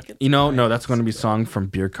that. I could You know, no, that's going to be song from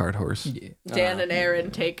Beer Cart Horse. Yeah. Dan and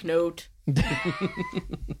Aaron take note.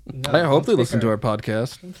 No, I hope they don't listen take to our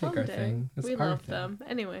podcast. Don't take our Someday. thing. It's We our love thing. them.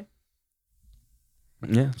 Anyway.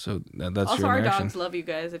 Yeah, so that's Also, your our interaction. dogs love you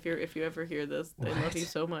guys. If you ever hear this, they love you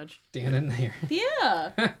so much. Dan in there.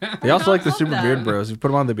 Yeah. They also like the Love Super them. Beard Bros. You put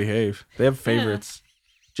them on, they behave. They have favorites.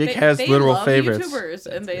 Jake They- has they literal love favorites. YouTubers,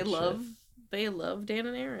 and they That's good love Dan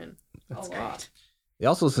and Aaron That's a lot. They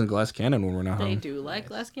also listen to Glass Cannon when we're not They home. do like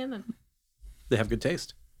Glass Cannon. They have good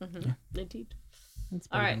taste. Indeed. It's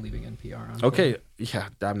All better right. than leaving NPR on. Okay, yeah,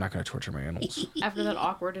 I'm not going to torture my animals. After that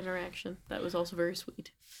awkward interaction, that was also very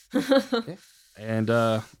sweet. And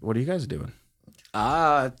what are you guys doing?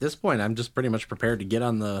 At this point, I'm just pretty much prepared to get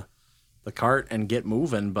on the cart and get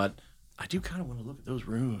moving, but I do kind of want to look at those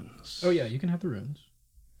runes. Oh yeah, you can have the runes.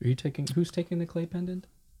 Are you taking? Who's taking the clay pendant?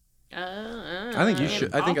 I think you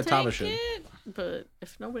should. I think I'll Atava take should. it, but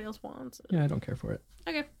if nobody else wants it, Yeah, I don't care for it.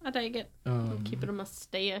 okay, I'll take it. Keep it in my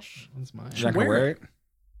stash. One's mine. You're not going to wear it?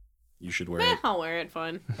 You should wear Eh, it. I'll wear it.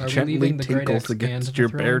 Fine. Are we Gently leaving the great tinkles axe against and your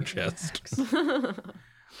the bare throwing chest. axe?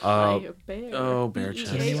 My bear. oh, bear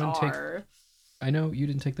chest. Anyone take- B-A-R. I know you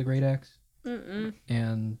didn't take the great axe. Mm-mm.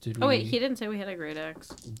 And did we? Oh wait, he didn't say we had a great axe.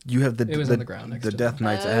 You have the It was on the ground next the to Death them.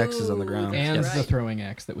 Knight's axe is on the ground. and Yes. the throwing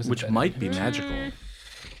axe that was Which embedded. might be magical.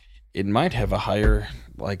 It might have a higher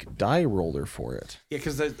die roller for it. Yeah,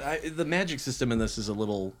 because the magic system in this is a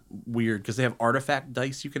little weird because they have artifact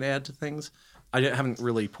dice you can add to things. I haven't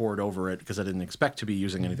really poured over it because I didn't expect to be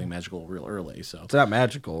using anything magical real early. So It's not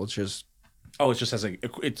magical. It's just it just has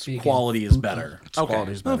its Vegan. quality is better. Its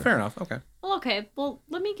quality is Oh, better. fair enough. Okay. Well, okay. Well,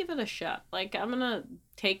 let me give it a shot. Like, I'm gonna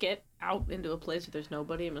take it out into a place where there's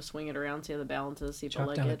nobody. I'm gonna swing it around, see how the balance is, see if I Chop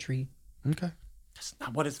like down a it. tree. okay. That's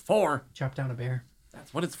not what it's for. Chop down a bear.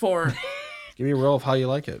 That's what it's for. Give me a roll of how you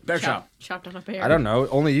like it. Bear shop. Chopped on a bear. I don't know.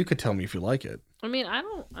 Only you could tell me if you like it. I mean, I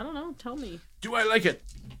don't know. Tell me. Do I like it?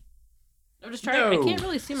 I'm just trying. No. I can't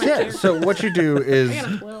really see my Yeah. chair. So what you do is I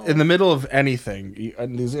got a 12. in the middle of anything,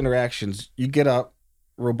 in these interactions, you get up,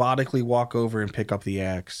 robotically walk over and pick up the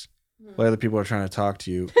axe while other people are trying to talk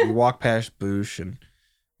to you. You walk past Boosh and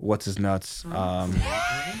what's his nuts,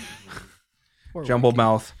 Or Jumble Winky.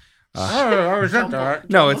 Mouth. I was at that.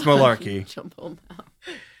 No, it's Malarkey. Jumbo mouth.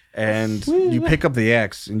 And you pick up the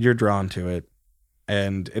axe and you're drawn to it.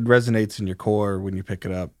 And it resonates in your core when you pick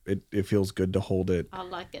it up. It feels good to hold it. I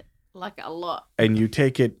like it. Like it a lot. And you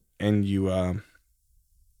take it and you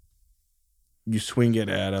swing it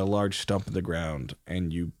at a large stump in the ground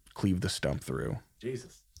and you cleave the stump through.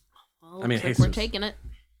 Jesus. Well, I mean, looks like we're Jesus. taking it.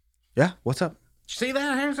 Yeah, what's up? See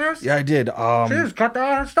that, Jesus? Yeah, I did. She's cut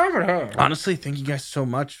the stuff in her. Honestly, thank you guys so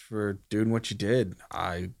much for doing what you did.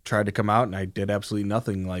 I tried to come out and I did absolutely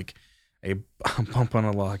nothing, like a bump on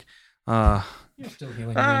a log. You're still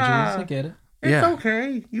healing your injuries. I get it. It's Yeah.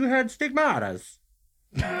 okay. You had stigmatas.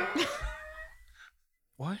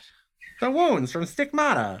 What? The wounds from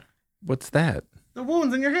stigmata. What's that? The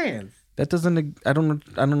wounds in your hands. That doesn't. I don't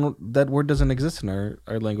know. That word doesn't exist in our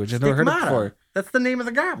language. I've never heard it before. That's the name of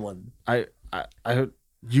the goblin.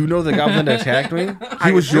 You know the goblin that attacked me?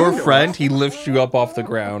 He was your friend. He lifts you up off the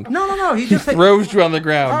ground. No. He just Throws you on the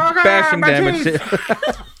ground, Oh, God, bashing my damage. teeth.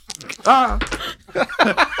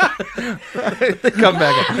 They come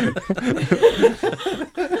back.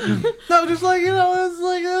 No, just like, it's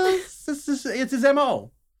like it's his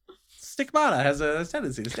MO. Stigmata has a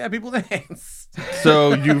tendency to stab people in the hands.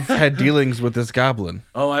 So you've had dealings with this goblin.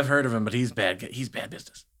 Oh, I've heard of him, but he's bad. He's bad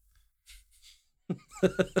business.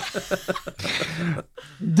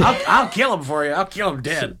 I'll kill him for you. I'll kill him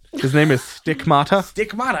dead. His name is Stigmata.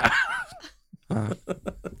 Stigmata.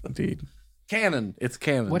 Indeed. Canon. It's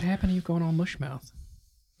canon. What happened to you going all mushmouth?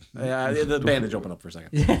 The bandage opened up for a second.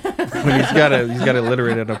 When he's got to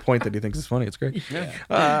alliterate at a point that he thinks is funny. It's great. Yeah.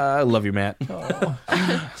 I love you, Matt.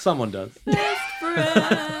 Someone does. Best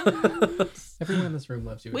friends. Everyone in this room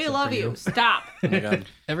loves you. We except love for you. Stop. Oh my God.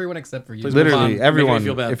 Everyone except for you. Please move on. Literally, Making me everyone.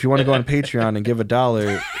 feel bad. If you want to go on Patreon and give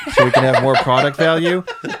 $1 so we can have more product value,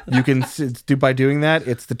 you can do by doing that.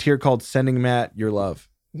 It's the tier called "Sending Matt Your Love."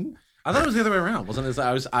 I thought it was the other way around. Wasn't it?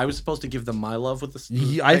 I was supposed to give them my love with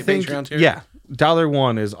the I think, Patreon tier? yeah,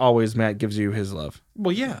 $1 is always Matt gives you his love.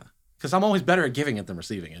 Well, yeah. Because I'm always better at giving it than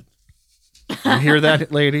receiving it. You hear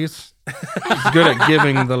that, ladies? He's good at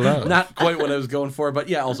giving the love. Not quite what I was going for, but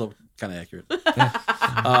yeah, also kind of accurate.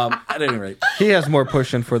 At any rate, He has more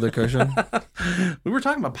pushing for the cushion. we were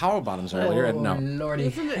talking about power bottoms earlier, and no, Lordy.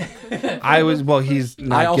 He's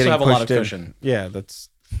not I also getting have a lot pushed of in. cushion. Yeah, that's.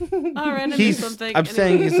 All right, I He's. something. I'm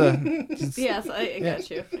saying he's a. Yes, I got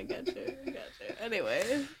you. I got you.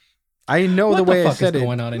 Anyway, I know What the way I fuck is said it.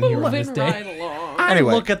 going on in here on this moving day? right along.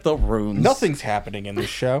 Anyway. I look at the runes. Nothing's happening in this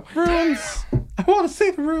show. runes. I want to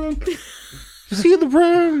see the runes. See the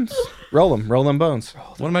runes. Roll them bones.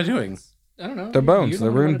 What am I doing? I don't know. They're bones. You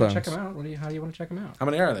They're wanted rune to bones. Check them out. How do you want to check them out? How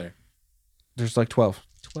many are there? There's like 12.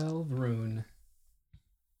 12 rune.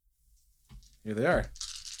 Here they are.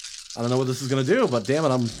 I don't know what this is gonna do, but damn it,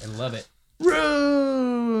 I love it.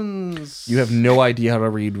 runes. You have no idea how to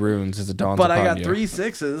read runes as it dawns But upon I got you. 3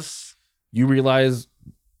 6s. You realize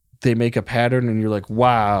they make a pattern, and you're like,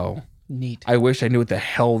 wow. Neat. I wish I knew what the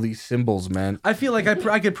hell these symbols meant. I feel like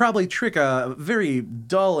I could probably trick a very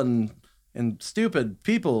dull and stupid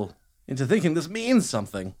people into thinking this means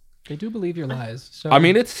something. They do believe your lies. So I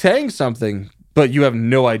mean, it's saying something, but you have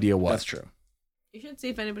no idea what. That's true. You should see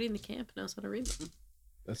if anybody in the camp knows how to read them.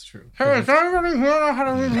 that's true. Hey, is anybody here know how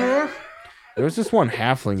to read here? There was this one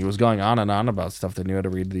halfling who was going on and on about stuff that knew how to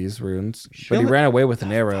read these runes, but he Shut ran away with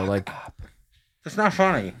an arrow. Like, It's not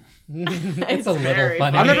funny. It's a little very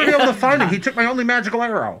funny. I'll never be able to find him. He took my only magical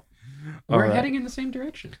arrow. We're All right. heading in the same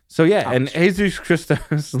direction. so yeah, and Jesus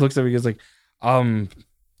Christos looks at me, he's like,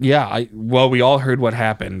 yeah, we all heard what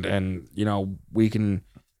happened, and you know,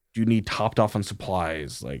 you need topped off on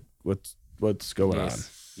supplies. Like, what's going on?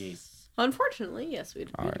 Yes. Unfortunately, yes,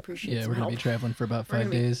 we'd right. appreciate Yeah, some we're gonna help. be traveling for about We're 5 gonna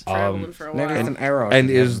be days. traveling for a Maybe while. it's an arrow. And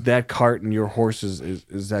is that cart and your horses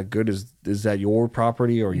is that good? Is that your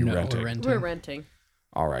property or are you No, renting? we're renting. We're renting.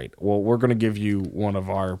 All right. Well, we're gonna give you one of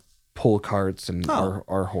our pull carts and Oh.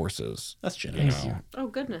 our horses. That's generous. Thank you. Oh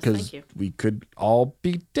goodness, Because thank you. we could all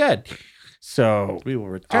be dead. So, We will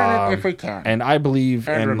return. Turn it if we can. and I believe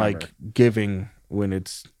And in remember. like giving when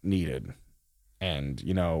it's needed, and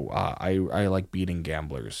you know, I like beating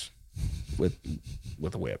gamblers with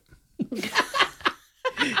a whip.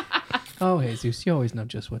 Oh, Jesus, you always know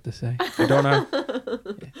just what to say. I don't know.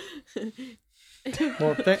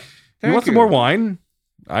 Well, You thank want some more wine?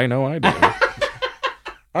 I know I do.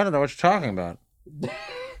 I don't know what you're talking about.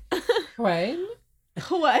 Wayne?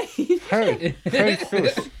 Wait. Hey,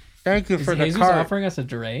 Jesus. Thank you Is for the Jesus cart. offering us a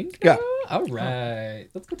drink? Yeah. All right.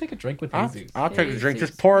 Let's go take a drink with Jesus. I'll take a drink. Jesus.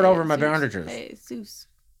 Just pour it Hey, over my Jesus. bandages. Hey, Zeus.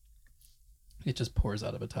 It just pours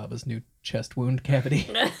out of Atava's new chest wound cavity.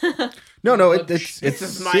 No, it's This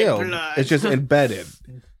is my sealed. blood. It's just embedded.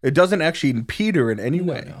 It doesn't actually impede her in any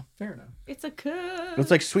way. No, fair enough. It's a curse.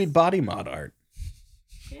 It's like sweet body mod art.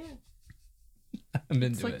 Yeah. I'm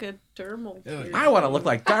It's into like it. a dermal. Oh, piercing. I want to look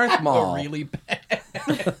like Darth Maul. Really bad.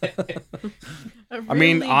 A I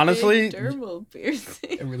mean, really honestly, big dermal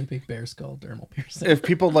piercing. A really big bear skull dermal piercing. If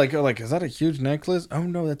people are like, is that a huge necklace? Oh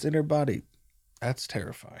no, that's in her body. That's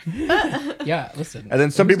terrifying. Yeah, listen. And then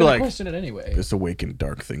some who's people gonna like, question it anyway. This awakened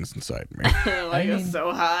dark things inside me. Like I mean- it's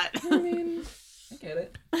so hot. I mean, I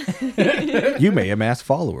get it. You may amass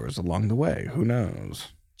followers along the way. Who knows?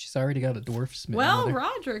 She's already got a dwarf smith. Well, mother.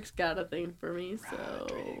 Roderick's got a thing for me, so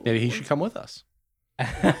Maybe he should come with us.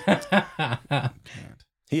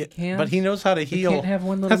 He, Can't. but he knows how to You heal. can't have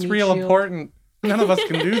one little That's meat real shield? important. None of us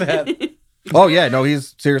can do that. Oh yeah, no,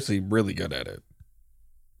 he's seriously really good at it.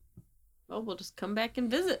 well, we'll just come back and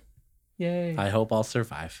visit. Yay. I hope I'll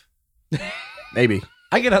survive. Maybe.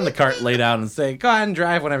 I get on the cart, lay down, and say, "Go ahead and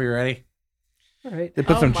drive whenever you're ready." All right. They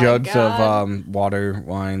put Oh some my jugs God. of water,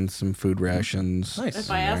 wine, some food rations. Nice. If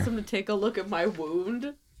I asked him to take a look at my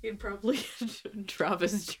wound, he'd probably drop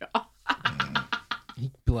his jaw.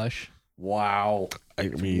 Blush. Wow. I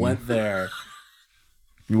mean, Went there.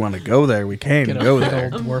 if you want to go there, we can Get a go big there.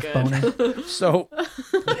 old dwarf good. boner. So,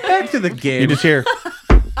 back to the You game. just hear,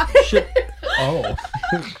 Oh.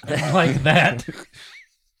 Like that.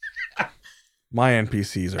 my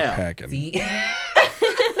NPCs are Yeah. packing. See?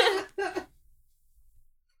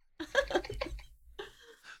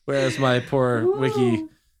 Whereas my poor Wiki,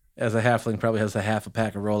 as a halfling, probably has a half a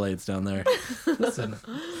pack of Rolaids down there. Listen,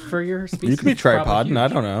 for your species, You could be it's probably tripod, I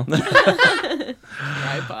huge. don't know.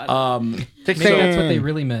 Tripod. Maybe that's what they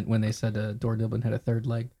really meant when they said Dor Dublin had a third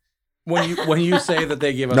leg. When you say that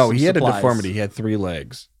they gave us No, some he had supplies, a deformity. He had 3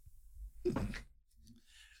 legs.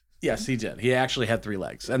 Yes, he did. He actually had 3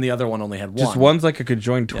 legs, and the other one only had one. Just one's like a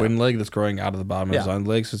conjoined twin leg that's growing out of the bottom of his Yeah. own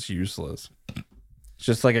leg, so it's useless. It's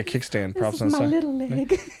just like a kickstand props on the side. little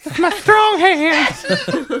leg. My strong hands.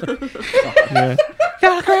 Yeah.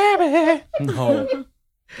 Gotta grab it. No,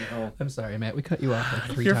 no. I'm sorry, Matt. We cut you off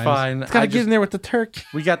like 3 You're times. fine. Gotta I get just, in there with the turkey.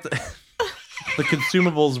 we got the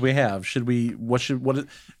consumables we have.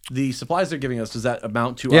 The supplies they're giving us? Does that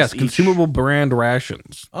amount to Yes, us? each? consumable brand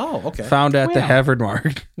rations Oh, okay. found at the Wow. Havard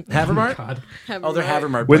Mart. Havermart. God. Oh, they're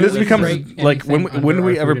Havermart. When this Really becomes break like when anything when do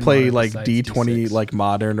under we our ever food and play water like besides D20 D6? like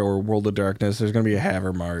modern or World of Darkness? There's gonna be a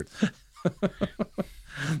Havard Mart.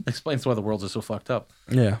 Explains why the worlds are so fucked up.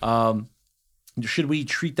 Yeah. Should we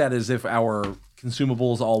treat that as if our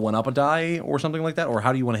consumables all went up a die or something like that, or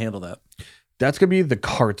how do you want to handle that? That's gonna be the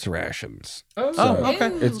cart's rations. Oh, okay.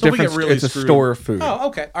 It's So we different. get really it's a screwed. store of food. Oh,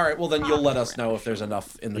 okay. All right. Well, then you'll let us know if there's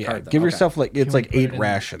enough in the cart. Then. Give Okay. yourself like it's Can we like put it 8 in-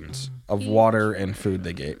 rations of water and food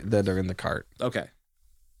that are in the cart. Okay.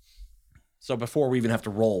 So before we even have to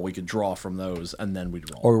roll, we could draw from those, and then we'd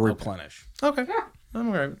roll. Or Okay. replenish. Okay. I'm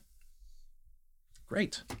all right.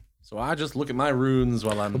 Great. So I just look at my runes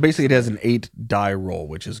while I'm... Well, basically, it has an 8 die roll,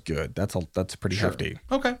 which is good. That's pretty Sure. hefty.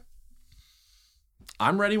 Okay.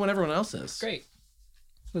 I'm ready when everyone else is. great.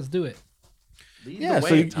 Let's do it. Lead Yeah, the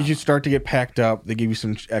so way, you Tom. should start to get packed up. They give you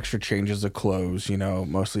some extra changes of clothes,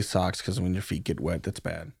 mostly socks, because when your feet get wet, that's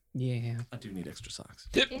bad. Yeah. I do need extra socks.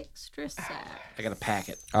 Extra sack. I got to pack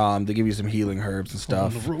it. They give you some healing herbs and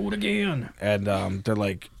On stuff. the road again. And they're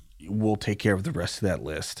like, we'll take care of the rest of that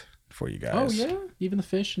list for you guys. Oh yeah, even the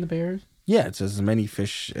fish and the bears. Yeah, it's as many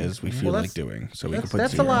fish as we feel Well, like doing. So we can That's, put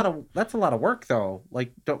that's a 0. lot of work though.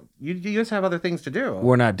 Like, don't you just have other things to do?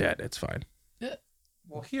 We're not dead. It's fine.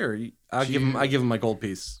 Well, here, I give him my gold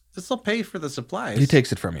piece. This will pay for the supplies. He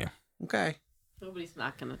takes it from you. Okay. Nobody's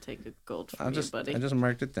not gonna take a gold I from you, just buddy.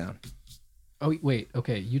 marked it down. Oh wait,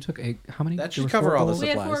 okay. You took how many? That There should were cover 4 all the gold? we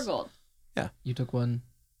had supplies. 4 gold. You took one.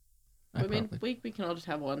 I mean, we can all just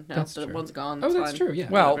have one now. That's The true. one's gone. Oh, it's that's fine. true. Yeah.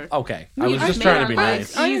 Well, Whatever. okay. I was just made trying to our be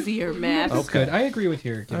lives nice. easier, Matt. That's good. I agree with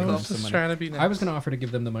your giving I them was some just money. trying to be nice. I was going to offer to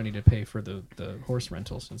give them the money to pay for the horse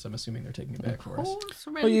rental, since I'm assuming they're taking it back for us. Horse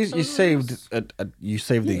Well, you rentals.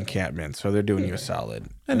 saved the encampment, so they're doing you a solid.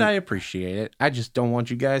 And I appreciate it. I just don't want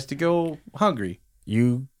you guys to go hungry.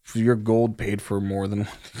 Your gold paid for more than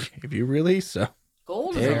what they gave you, really. So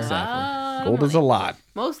Gold is a Exactly. lot. gold of is a money. lot.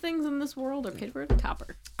 Most things in this world are paid for in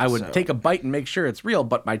copper. I would So- take a bite and make sure it's real,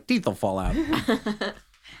 but my teeth will fall out.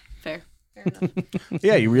 Fair. Fair enough.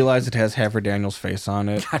 Yeah, you realize it has Heifer Daniel's face on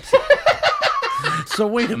it. So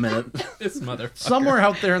wait a minute. This motherfucker. Somewhere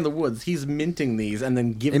out there in the woods, he's minting these and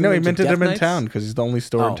then giving No, them he to minted Death them in Knights? town because he's the only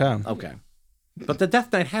store in town. Okay. But the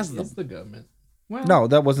Death Knight has them. It's the government. Well, No,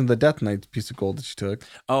 that wasn't the Death Knight's piece of gold that you took.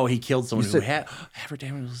 Oh, he killed someone You who said- had...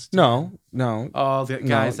 Damn, was No. Oh, the No,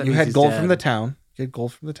 guys, that you means had he's gold dead. from the town. You had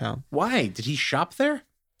gold from the town. Why? Did he shop there?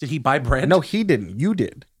 Did he buy bread? No, he didn't. You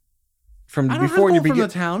did. From I don't before have you gold from begin.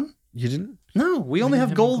 the town. You didn't. No, we only didn't have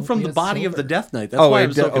have gold gold. from We the had body of the silver. Death Knight. That's why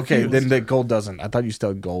I'm so okay. confused. Then the gold doesn't. I thought you still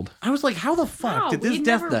had gold. I was like, how the fuck No, did this we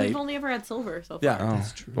Death never, Knight? We've only ever had silver so far. Yeah, Oh,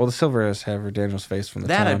 well, the silver has Heifer Daniel's face from the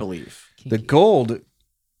that town. I believe. The gold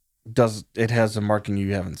does. It has a marking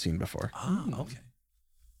you haven't seen before. Oh, okay.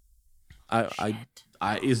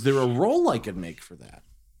 I is there a roll I could make for that?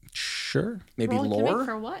 Sure. Maybe Roll can make lore?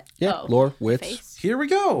 for what? Yeah, Oh, lore, wits. face. Here we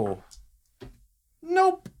go.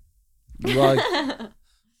 Nope. Like, well,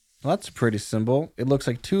 that's pretty simple. It looks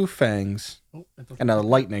like 2 fangs Oh, I thought- and a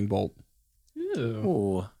lightning bolt. Ew.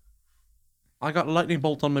 Oh, I got a lightning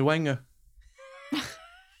bolt on my winger.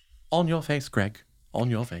 On your face, Greg. On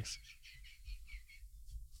your face.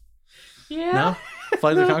 Yeah. No?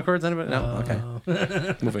 Flight of the Conchords? Anybody? No?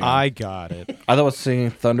 Okay. Moving on. I got it. I thought it was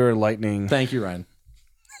saying thunder and lightning. Thank you, Ryan.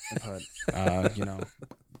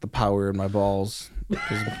 The power in my balls.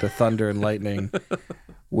 'Cause the thunder and lightning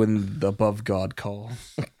when the above God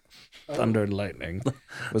calls. Thunder and lightning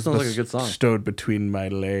was Sounds like a good song. stowed between my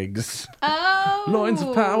legs. Oh. Loins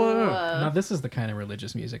of power. Now this is the kind of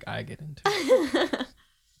religious music I get into.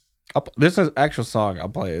 This is an actual song. I'll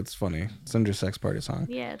play it. It's funny. It's under Sex Party song.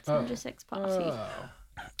 Yeah, it's under sex posse.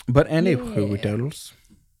 But anywho, Doodles.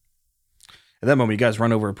 At that moment, you guys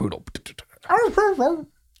run over a poodle. No.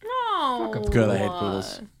 Good, I hate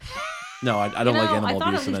poodles. No, I don't like animal I thought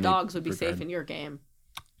abuse at in least any dogs would be regard. safe in your game.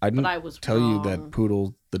 I didn't But I was tell you wrong. that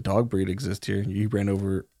poodle, the dog breed, exists here. You ran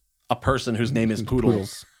over A person whose name is Poodle.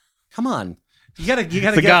 poodles. Come on. You gotta The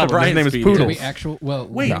get the goblin, his Brian name is speed. Poodle. Did we actual? Well,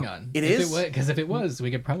 Wait, hang on. it If is? Because if it was, we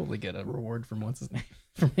could probably get a reward from what's his name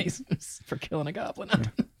from Masons for killing a goblin.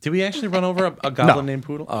 Did we actually run over a goblin named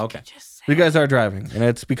Poodle? Oh, okay. You guys are driving, and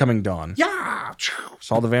it's becoming dawn. Yeah.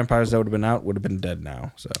 So all the vampires that would have been out would have been dead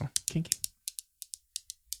now. So Kinky.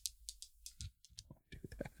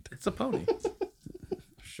 It's a pony.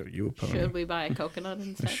 show you a pony. Should we buy a coconut A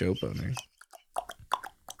instead? show pony.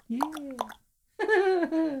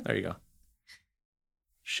 There you go.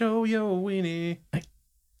 Show your weenie.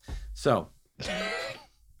 So,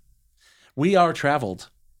 we are traveled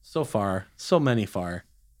so far, so many far,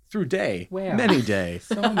 through day, Where? many day.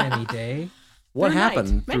 So many day. What Through night,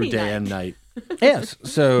 happened through many day night. and night? Yes.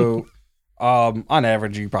 So, on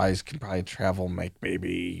average, you guys can probably travel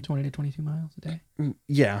maybe 20 to 22 miles a day.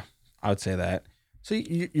 yeah, I would say that. So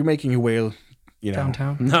you're making your way,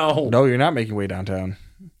 Downtown. No. No, you're not making your way downtown.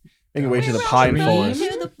 Making your way to the pine Green. forest.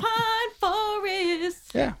 To the pine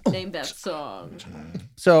forest. Yeah. Name that song.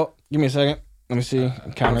 So give me a second. Let me see.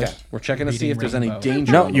 Encounters. Okay, we're checking to see Reading if there's any rainbow.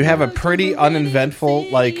 danger. No, on you the have a way. pretty uneventful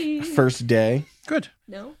first day. Good.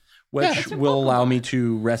 No. Which will allow me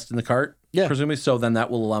to rest in the cart. Yeah. Presumably, so then that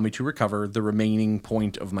will allow me to recover the remaining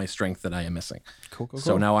point of my strength that I am missing. Cool.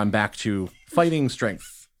 So now I'm back to fighting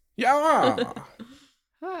strength. Yeah.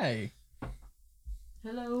 Hi.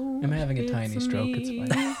 Hello. I'm having a it's tiny stroke. It's me.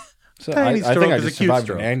 fine. So Tiny I stroke think I is a just cute survived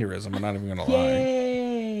stroke. an aneurysm. I'm not even gonna lie.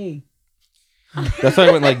 Yay! That's why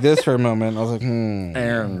I went like this for a moment. I was like,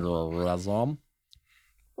 Aneurysm.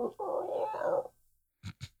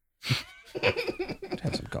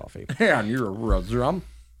 have some coffee. Aneurysm.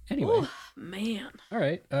 Anyway, Ooh, man. all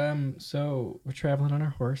right. So we're traveling on our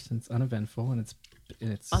horse, and it's uneventful, and it's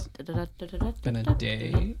been a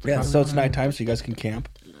day. Yeah, so it's nighttime, so you guys can camp.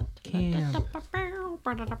 Camp.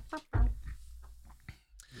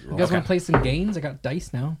 You guys want to play some games? I got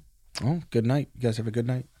dice now. Oh, good night. You guys have a good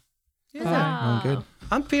night. Huzzah. good.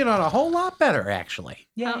 I'm feeling a whole lot better, actually.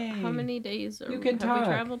 How many days You can have talk. we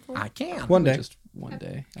traveled for? I can. One day. Just one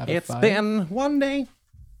day. Out of It's 5? been one day.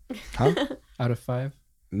 Huh? Out of 5?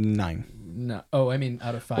 9. No. Oh, I mean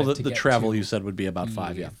out of 5. Well, to the get travel to- you said would be about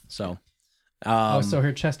 5, yeah. So, so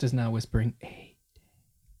her chest is now whispering 8.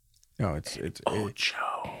 No, it's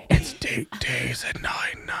Joe. it's days and 9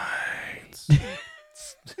 nights.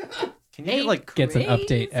 Can you get like Gets an update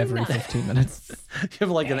Crazy every nice. 15 minutes. you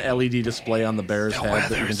have like an LED display on the bear's head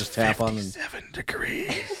that you can just tap on and 7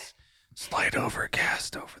 degrees. Slight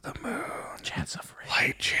overcast over the moon. chance of rain.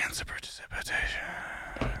 Light chance of precipitation.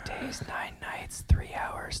 8 days, 9 nights, 3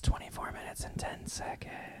 hours, 24 minutes, and 10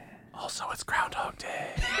 seconds. Also, it's Groundhog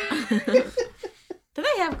Day. Do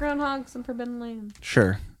they have groundhogs in Forbidden Land?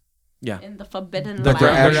 Sure. Yeah. In the Forbidden They're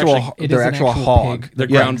They're Land? actual. it is They're an actual actual hog. pig. They're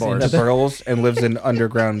Yeah, ground boars. that burrows and lives in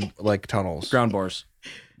underground like tunnels. Ground boars.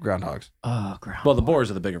 Groundhogs. Oh, ground. Well, the boars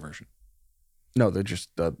are the bigger version. No, they're just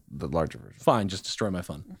the larger version. Fine, just destroy my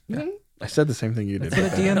fun. I said the same thing you did. That's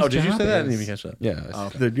what but a then- DM's Oh, did you job say that? I didn't is. even catch that. Yeah, Oh,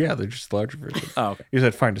 okay. they're just larger versions. Oh, okay. You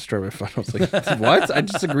said fine, destroy my fun. I was like, what? I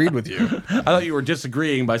disagreed with you. I thought you were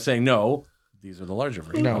disagreeing by saying no. These are the larger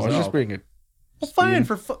versions. No, I was just Oh. being a. Well, fine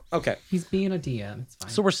for okay. He's being a DM. It's fine.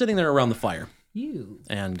 So we're sitting there around the fire, you.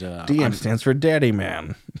 and DM I'm stands for Daddy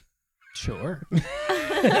Man. Sure.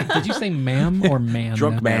 Did you say ma'am or man?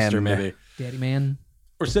 drunk master, Man. maybe. Daddy man.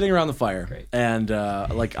 We're sitting around the fire, Great. and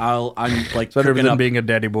I'm like Better cooking than up, being a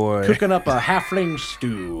daddy boy. cooking up a halfling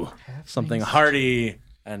stew, something hearty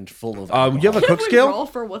and full of. You have a Can cook we skill? roll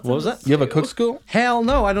for what's What in was the that? You have a stew? cook skill? Hell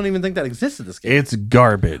no, I don't even think that exists in this game. It's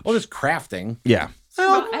garbage. Oh, there's crafting. Yeah.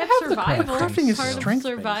 I have survival. crafting is Part of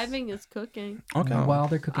strength-based. surviving is cooking. Okay. While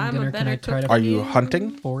they're cooking I'm a dinner, can better I try cook to Are you you.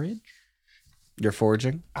 hunting? forage? You're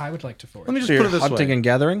foraging? I would like to forage. Let me just So put you're it this hunting way. and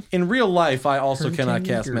gathering? In real life, I also Hunting cannot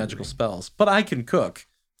cast and magical gathering. spells, but I can cook,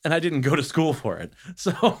 and I didn't go to school for it.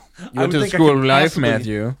 So You went to school of life,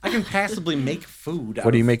 Matthew. I can passably make food.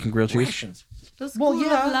 What are you making, grilled cheese? Rations. The school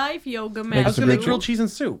yeah. of life yoga I man. was some gonna make grilled grilled cheese and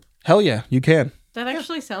soup. Hell yeah, you can. That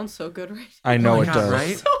actually sounds so good right I know my it God, does.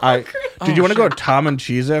 right? I Did you want to go Tom and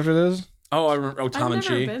Cheese after this? Oh, I remember. Oh, Tom I've and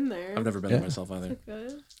never Chi. been there. I've never been Yeah. there myself either.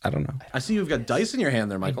 Good. I don't know. I see you've got dice in your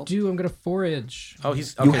hand there, I Michael. do. I'm gonna forage. Oh,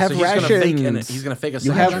 he's You okay, have so he's gonna fake rations. he's gonna fake a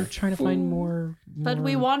You But have- I'm trying to find more. But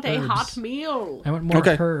we more want a herbs. hot meal. I want more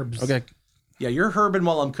Okay. herbs. Okay. Yeah, you're herbing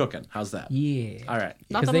while I'm cooking. How's that? Yeah. All right.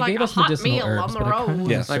 Because Nothing they like gave a us hot medicinal meal herbs, on the but I kind of road. want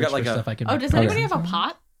Yes. to I search got like for a- stuff I can. Oh, does make anybody herbs. have a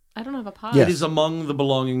pot? I don't have a pot. Yes. It is among the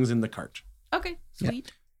belongings in the cart. Okay,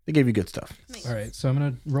 sweet. They gave you good stuff. Nice. All right, so I'm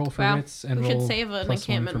gonna roll for Wow. wits and We roll. should save an plus one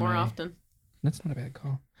encampment for more my- often. That's not a bad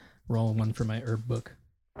call. Roll one for my herb book.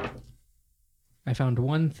 I found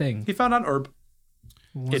one thing. He found out herb.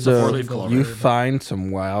 One It's a So four-leaf clover. you find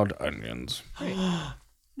some wild onions.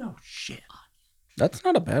 No shit. That's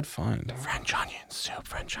not a bad find. French onion soup.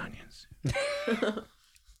 French onions.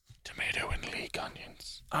 Tomato and leek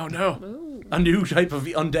onions. Oh no. Ooh. A new type of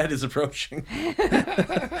undead is approaching.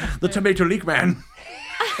 The tomato leak man.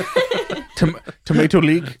 Tomato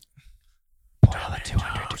leek. boil at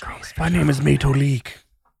 200 degrees. My name is Mato Leek.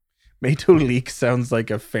 Mato Leek sounds like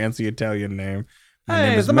a fancy Italian name. My Hey,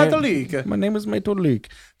 name it's the Ma- tomato leek. My name is Mato Leek.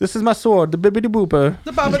 This is my sword, the bibbidi booper.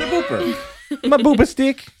 The Baba Booper. My booper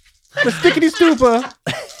stick. The stickity stooper.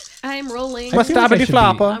 I'm rolling. My I feel like I stoppity should be-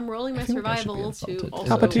 flopper. I'm rolling my I feel like I should be survival to insulted also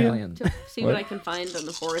because I'm Tapatio. Italian. to see what What? I can find in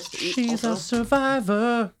the forest to eat. She's also. a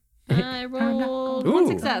survivor. I rolled Ooh. one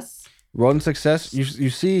success. Rolling success. You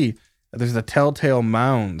see that there's the telltale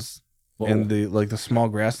mounds Whoa. in the small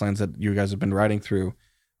grasslands that you guys have been riding through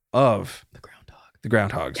of The groundhog. the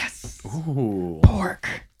groundhogs. Yes. Ooh.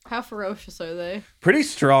 Pork. How ferocious are they? Pretty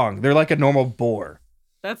strong. They're like a normal boar.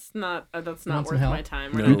 That's not Want worth some help? my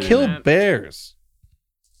time. No. We're You not doing kill that. bears.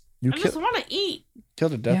 You I just want to eat.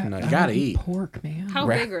 killed a death knight. You gotta eat. pork, man. How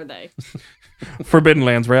big are they? Forbidden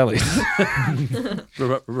Lands rallies.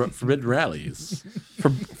 Forbidden rallies.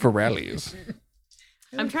 for rallies.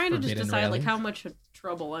 I'm trying to just Forbidden decide like rallies. how much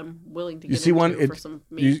trouble I'm willing to get You see one, into for it, some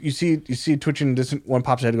meat. you see twitching distant, one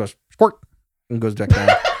pops ahead and goes, squirt, and goes back down.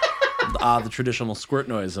 The traditional squirt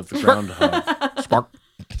noise of the groundhog. Spark.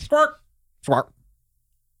 Squirt. Spark.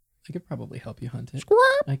 I could probably help you hunt it. Squirt.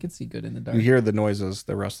 I can see good in the dark. You hear the noises,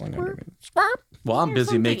 they're rustling underneath. Squirt. Well, I'm There's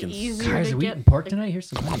busy something making. easier Guys, to are we get, eating pork like- tonight? Here's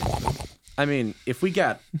some money. I mean, if we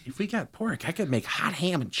got pork, I could make hot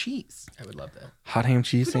ham and cheese. I would love that. Hot ham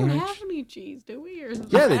cheese We don't sandwich? have any cheese, do we? Or is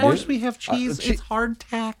Yeah, it- they Of do. course, we have cheese. che- It's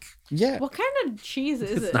hardtack. Yeah. What kind of cheese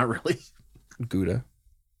is It's it? not really Gouda.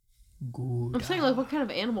 Good. I'm saying like what kind of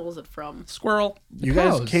animal is it from? squirrel. You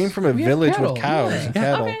guys cows. came from a We have village cattle, with cows yeah. and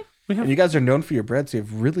cattle. Okay, And you guys are known for your bread, so you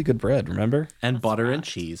have really good bread, remember? And That's butter and right.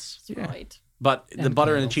 cheese. that's right. But the And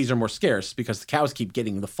butter and the pickles. cheese are more scarce because the cows keep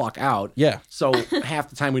getting the fuck out. Yeah. So half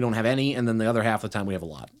the time we don't have any, and then the other half of the time we have a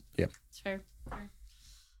lot. It's fair. All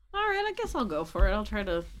right, I guess I'll go for it. I'll try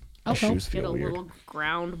to I'll help. Shoes get feel a weird. little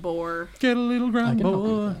ground boar. Get a little I ground can help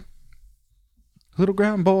you with that. Little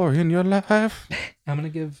ground boy in your life. I'm gonna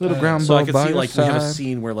give Little ground So I boy could by see your like we have a side.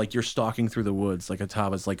 scene where like you're stalking through the woods, like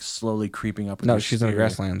Atava's like slowly creeping up. with No, her she's in the spear.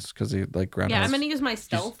 grasslands because they like ground. Yeah, I'm gonna use my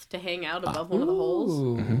stealth to hang out above one of the holes.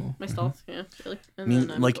 Ooh. My stealth, yeah. And I mean,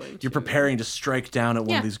 then I'm like going you're to- preparing to strike down at one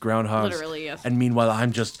Yeah, of these groundhogs. Literally, yes. And meanwhile,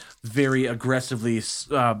 I'm just very aggressively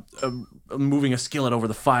moving a skillet over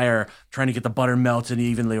the fire, trying to get the butter melted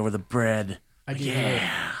evenly over the bread. I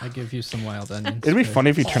give you some wild onions. It'd be funny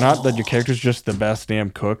if you turn out that your character's just the best damn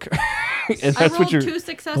cook. And I that's what rolled you're. 2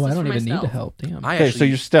 successes Oh, I for don't my even need to stealth. help. Damn. I Okay, actually, so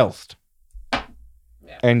you're stealthed.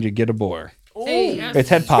 And you get a boar. Hey, yes. Its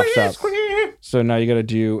head pops up. So now you gotta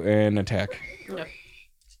do an attack. Yep.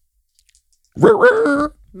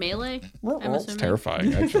 It's Melee, I'm assuming.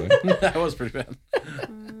 terrifying, actually. that was pretty bad.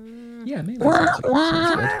 Yeah, maybe. That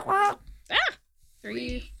sounds good.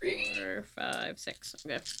 3, 4, 5, 6.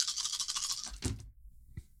 Okay.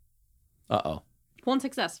 Uh-oh. 1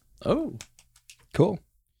 success. Oh. Cool.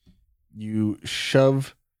 You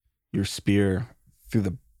shove your spear through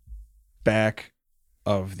the back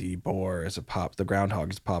of the boar as it pops. The groundhog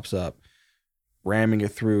just pops up, ramming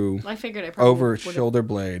it through I figured I probably over its would've- shoulder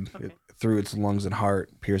blade, Okay. through its lungs and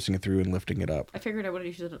heart, piercing it through and lifting it up. I figured I would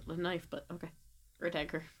have used a knife, but okay. Or a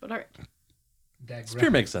dagger. But alright.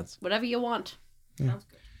 Spear makes sense. Whatever you want. Yeah. Sounds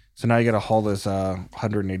good. So now you got to haul this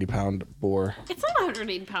 180-pound boar. It's not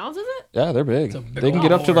 180 pounds, is it? Yeah, they're big. It's a big They can old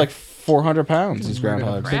get up to boar. like 400 pounds. These We're gonna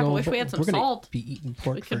groundhogs. big Crap, I old wish we bo- had some we're gonna salt. Be eating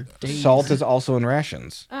pork We for could- days. Salt is also in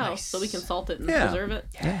rations. Oh, so we can salt it and Yeah. preserve it?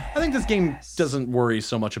 I think this game doesn't worry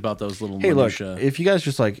so much about those little Hey, look, minutia. if you guys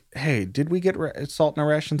just like, hey, did we get salt in our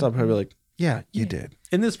rations? I'll probably be like, yeah, you did.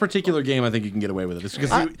 In this particular game, I think you can get away with it. It's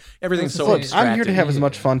because everything's so Look, Look, I'm here to abstracted. have as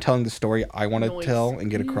much fun telling the story I want to Noise. tell and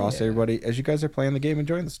get across to Yeah. everybody as you guys are playing the game,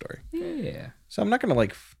 enjoying the story. Yeah. So I'm not gonna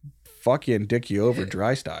like fuck you and dick you over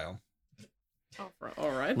dry style.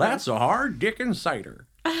 Alright. That's a hard dick and cider.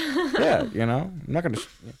 Yeah, you know, I'm not gonna.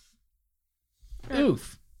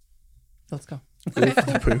 Oof. Let's go.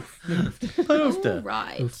 Poofed it.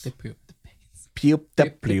 Alright. Oof. The poop. Pew, Pew,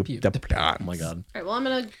 pew, pew, Oh my god. Alright, well, I'm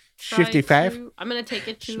gonna try 55? to- I'm gonna take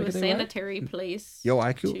it to a Shiftty what? sanitary place Yo,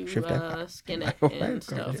 IQ, to shift that. skin it Oh, and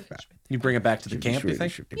stuff. You bring it back to the camp, you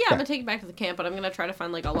think? Yeah, I'm gonna take it back to the camp, but I'm gonna try to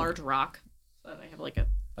find like a large rock so that I have like a.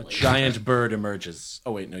 A giant bird emerges.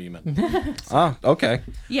 Oh wait, no, you meant. Oh, okay.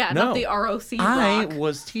 Yeah, No. not the ROC I rock.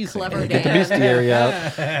 was teasing. Clever Get the Dan. bestiary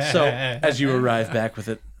out. So as you arrive back with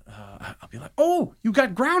it, I'll be like, "Oh, you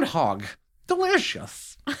got groundhog,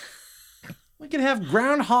 delicious. We can have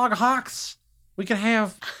groundhog hawks. We can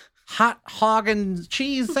have hot hog and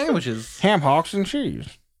cheese sandwiches. Ham hocks and cheese.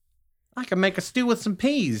 I can make a stew with some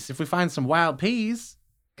peas if we find some wild peas."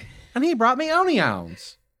 And he brought me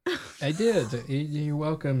onions. I did. You're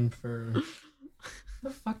welcome for. What the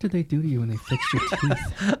fuck did they do to you when they fixed your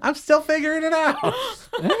teeth? I'm still figuring it out.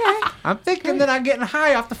 I'm thinking that I'm getting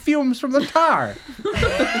high off the fumes from the tar.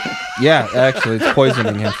 Yeah, actually, it's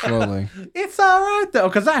poisoning him slowly. It's all right though,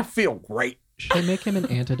 because I feel great. Should I make him an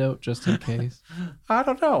antidote just in case? I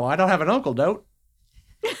don't know. I don't have an uncle dote.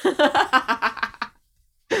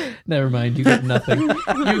 Never mind. You get nothing.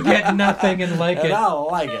 You get nothing and like And it. I don't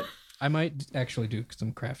like it. I might actually do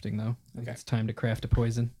some crafting though. I think it's time to craft a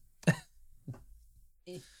poison.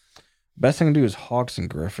 Best thing to do is hawks and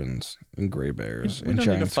griffins and gray bears We and don't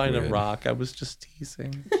need giant to find squid. a rock. I was just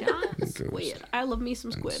teasing. Giant squid. I love me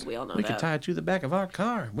some squid. We all know We that. could tie it to the back of our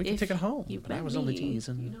car. We can If take it home. you But I met was only me,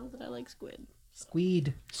 teasing. You know that I like squid.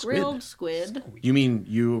 Squid. Grilled squid. You mean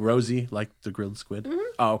you, Rosie, like the grilled squid?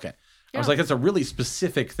 Oh, okay. I was like, it's a really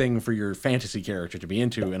specific thing for your fantasy character to be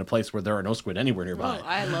into in a place where there are no squid anywhere nearby. Oh,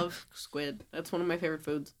 I love squid. That's one of my favorite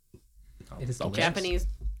foods. It is delicious. Japanese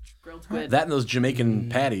grilled squid. That and those Jamaican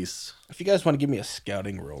patties. If you guys want to give me a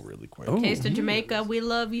scouting roll really quick. Taste of Jamaica, we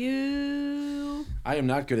love you. I am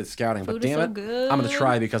not good at scouting, but Food is damn so it, good. I'm going to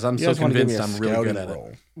try because I'm You so guys want to give me convinced a I'm really good scouting at roll?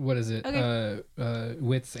 it. What is it? Okay.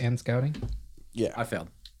 Wits and scouting? Yeah. I failed.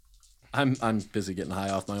 I'm busy getting high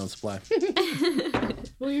off my own supply.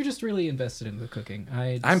 Well, you're just really invested in the cooking.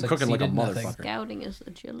 I'm cooking like a succeeded nothing. motherfucker. Scouting is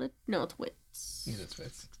agility. No, it's wits. Yeah, that's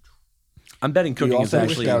wits. I'm betting Do you cooking is also have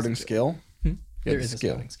a actually. scouting skill? There Yeah, is a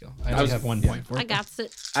skill. scouting skill. I only have 1 point for it. I got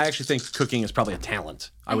it. I actually think cooking is probably a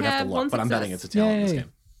talent. I would have have to one look, but I'm betting it's success. a talent in this Yay.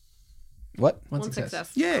 game. What? One One success.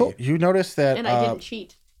 success. Yay. Cool. You noticed that And I didn't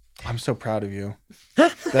cheat. I'm so proud of you.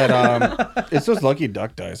 That it's those lucky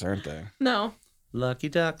duck dice, aren't they? No. Lucky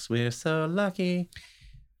ducks, we're so lucky.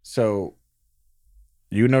 So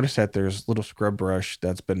you notice that there's little scrub brush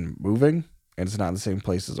that's been moving and it's not in the same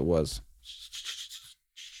place as it was.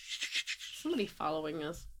 Somebody following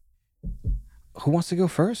us. Who wants to go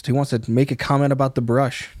first? Who wants to make a comment about the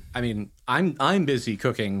brush? I mean, I'm busy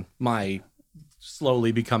cooking my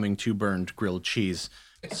slowly becoming too burned grilled cheese.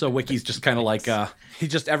 So Wiki's just kind of like he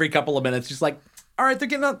just every couple of minutes he's like, all right, they're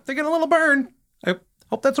getting a little burn. I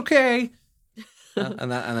hope that's okay.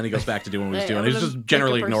 And then he goes back to doing what he's Hey, doing. I'm He's gonna just make a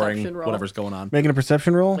generally ignoring perception roll. whatever's going on. Making a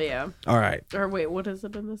perception roll? Yeah. All right. Or wait, what is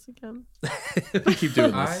it in this again? We keep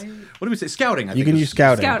doing this. What do we say? Scouting. I You think can is- use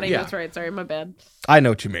scouting. Scouting, Yeah. that's right. Sorry, my bad. I know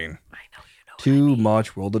what you mean. I know you know. Too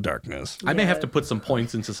much World of Darkness. I may Yeah. have to put some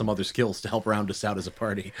points into some other skills to help round us out as a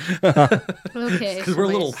party. Okay. Because we're a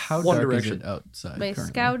little How one dark direction. is it outside? My currently?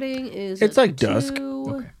 scouting is It's a like dusk. 2,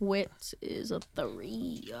 Okay. Wit is a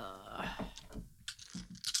 3.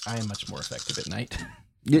 I am much more effective at night.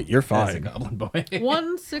 You're As a fine. goblin boy.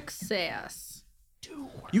 1 success.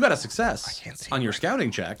 You got a success can't see on your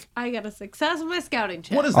scouting check. I got a success on my scouting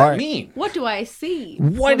check. What does All that right. mean? What do I see?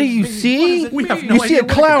 What do you see? We have You no see idea a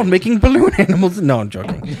what it clown is. making balloon animals. No, I'm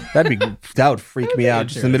joking. That would freak me out.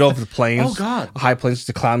 Just in the middle of the plains. Oh, God. High plains, just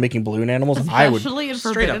a clown making balloon animals. I would Especially in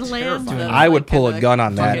straight up Forbidden Land. terrifying. that's I would like pull a kinda gun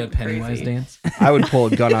on that. The fucking Pennywise crazy. dance. I would pull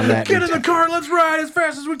a gun on that. Get in the car, let's ride as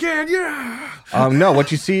fast as we can. Yeah. No,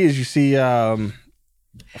 what you see is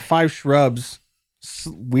 5 shrubs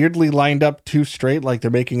weirdly lined up 2 straight, like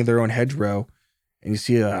they're making their own hedgerow. And you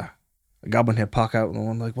see a goblin head pop out, and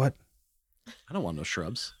I'm like, what? I don't want no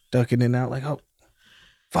shrubs. Ducking in and out, like, oh,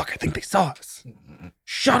 fuck, I think they saw us.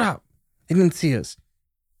 Shut up. They didn't see us.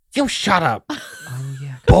 You shut up. Oh,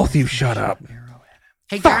 yeah. Both of you shut up.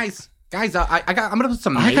 Hey guys, I'm gonna put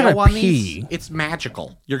some I mayo gotta on pee. these. It's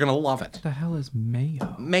magical. You're gonna love it. What the hell is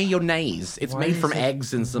mayo? Mayonnaise. It's Why made does from it-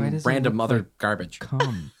 eggs and why some does it random look other like garbage.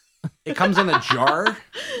 Come. It comes in a jar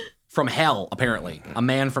from hell, apparently. A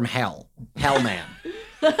man from hell. Hell man.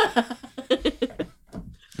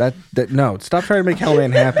 No, stop trying to make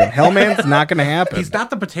Hellman happen. Hellman's not going to happen. He's not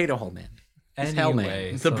the potato hole man. He's hell man.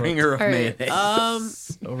 Anyway, He's the so- bringer of All right.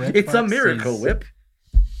 mayonnaise. So Red It's a Fox miracle sees- whip.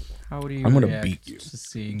 How do you I'm gonna react beat you. to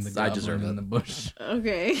seeing the I goblin deserve in it. the bush?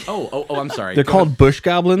 Okay. Oh, I'm sorry. They're Go called ahead. bush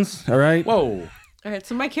goblins, all right? Whoa. All right,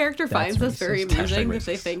 so my character That's finds this very racist. amusing Hashtag that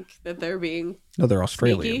they racist. think that they're being No, they're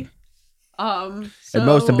Australian. sneaky. And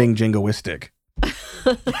most of them being jingoistic.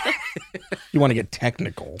 You want to get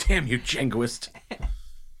technical. Damn you, jingoist.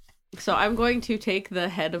 So I'm going to take the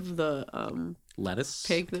head of the Lettuce.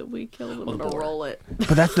 pig that we killed. I'm Oh, gonna boy. roll it. But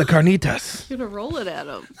that's the carnitas. I'm gonna roll it at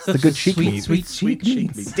him. It's the good cheek meat. Sweet Sweet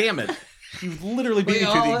cheek meat. Damn it. You literally beat me to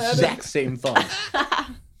all the had exact same thought.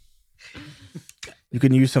 You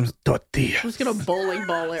can use some tortillas. I'm just gonna bowling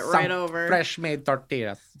ball it right over. Fresh made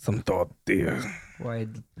tortillas. Some tortillas. Why,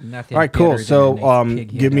 nothing All right, cool. better than So, a nice pig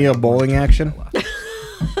give head me on a the bowling board. action.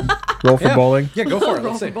 Roll for bowling. Yeah, go for it. Roll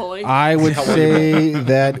Let's for see. bowling. I would How well say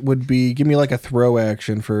that would be, give me like a throw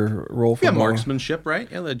action for roll for Yeah, bowling. marksmanship, right?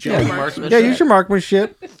 Yeah, the Joey Yeah. marksmanship. Yeah, use your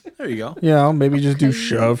marksmanship. There you go. You know, maybe just do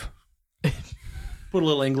shove. Put a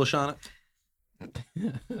little English on it.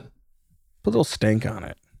 Put a little stank on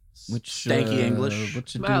it. Which Stanky English.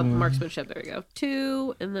 What you Well, do? marksmanship. There we go.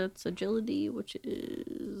 2, and that's agility, which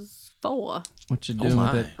is 4. What you Oh doing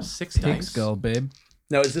my. with that 6 pig dice. skull, babe?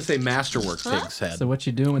 Now, is this a masterwork Huh? pig's head? So what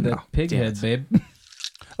you doing with that pig damn head, it. babe?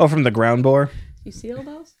 Oh, from the ground boar? You see all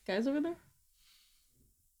those guys over there?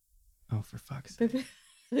 Oh, for fuck's sake!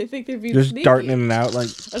 They think they're being Just sneaky. darting in and out like,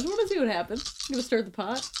 I just want to see what happens. I'm gonna stir the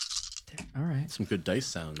pot. All right. Some good dice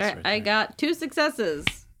sounds. All right, right I there. got 2 successes.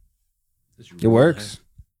 it works.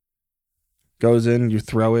 Goes in, you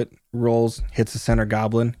throw it, rolls, hits the center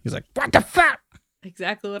goblin. He's like, what the fuck?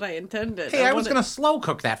 exactly what I intended. Hey, I was going to slow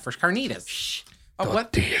cook that for carnitas. Shh. Oh,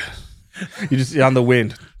 what? You just on the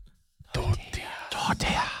wind.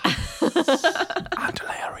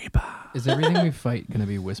 Is everything we fight going to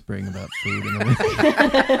be whispering about food in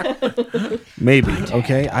the wind? Maybe.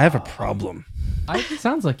 Okay, I have a problem. It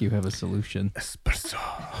sounds like you have a solution. Espresso.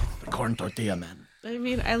 The corn tortilla, man. I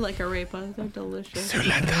mean, I like arepas. They're delicious.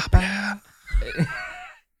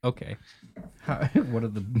 Okay. What do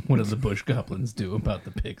the bush goblins do about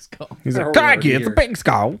the pig skull? He's like, crikey, it's a pig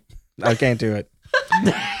skull. I can't do it.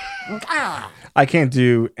 I can't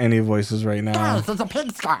do any voices right now. It's a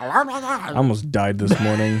pig skull. I almost died this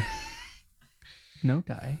morning. No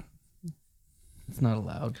die. It's not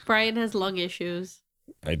allowed. Brian has lung issues.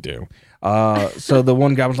 I do. So the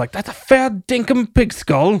one guy was like, that's a fair dinkum pig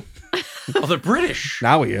skull. Oh, they're British.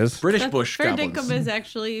 Now he is. British bush Fair goblins. dinkum is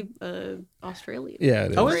actually Australian. Yeah,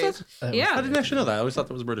 it is. Oh, is that? Yeah. I didn't actually know that. I always thought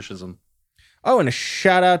that was Britishism. Oh, and a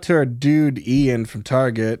shout out to our dude Ian from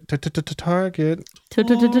Target. Target. Target.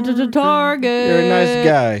 You're a nice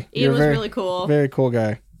guy. Ian You're was a very, really cool. very cool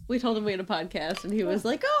guy. We told him we had a podcast, and he was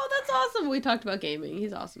like, "Oh, that's awesome." We talked about gaming.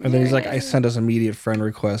 He's awesome. And then he's like, I sent us immediate friend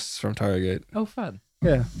requests from Target. Oh, fun.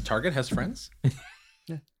 Yeah. Target has friends?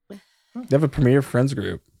 They have a premier friends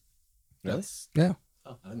group. Really? Yeah.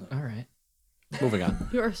 Oh, I didn't know. All right. Moving on.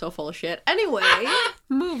 You are so full of shit. Anyway,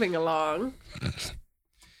 moving along.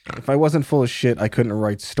 If I wasn't full of shit, I couldn't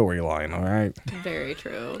write storyline, all right? Very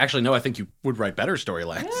true. Actually, no, I think you would write better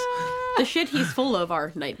storylines. The shit he's full of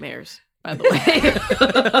are nightmares, by the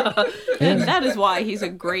way. And that is why he's a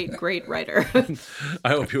great, great writer. I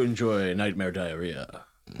hope you enjoy Nightmare Diarrhea.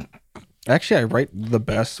 Actually, I write the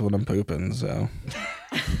best when I'm pooping, so.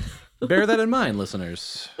 Bear that in mind,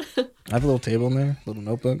 listeners. I have a little table in there, a little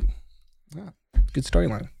notebook. Yeah, good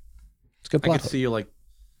storyline. It's a good I plot. could see you like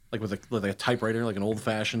with a typewriter, like an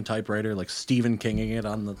old-fashioned typewriter, like Stephen Kinging it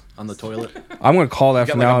on the toilet. I'm going to call that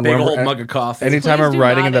Got from like now a on. big Whenever- old mug of coffee. anytime Please I'm do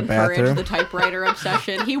writing not in the encourage bathroom. the typewriter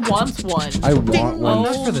obsession. He wants one. I want one.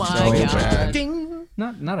 Not for the Oh my typewriter. god. Ding.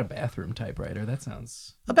 Not a bathroom typewriter. That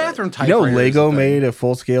sounds. A bathroom You typewriter. know, is Lego the thing. made a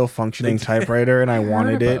full-scale functioning typewriter, and I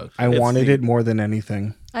wanted it. about I It's wanted the- it more than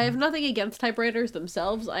anything. I have nothing against typewriters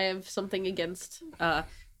themselves. I have something against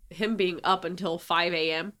him being up until 5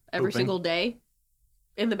 a.m. every Pooping. single day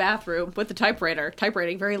in the bathroom with the typewriter,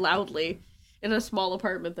 typewriting very loudly in a small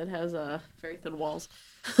apartment that has very thin walls.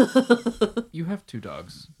 You have two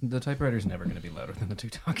dogs. The typewriter's never going to be louder than the two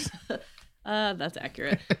dogs. That's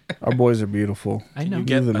accurate. Our boys are beautiful. I know. You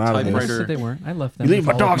get Leave them a out of this. I typewriter. said they weren't. I left them. You leave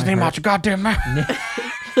my with all of dog's name heart. out your goddamn mouth.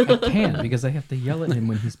 I can't because I have to yell at him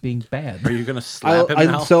when he's being bad. Are you gonna slap him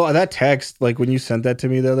now? So that text, like when you sent that to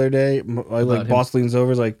me the other day, About him. boss leans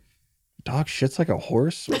over, is like, "Dog shits like a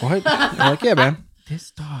horse." What? I'm like, yeah, man.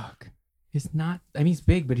 This dog is not. I mean, he's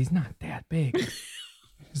big, but he's not that big.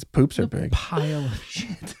 His poops are big. Pile of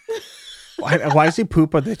shit. Why does he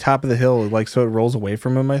poop at the top of the hill, like so it rolls away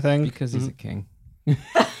from him? I think. Because he's a king. I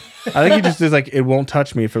think he just is like, it won't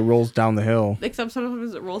touch me if it rolls down the hill. Except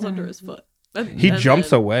sometimes it rolls under his foot. He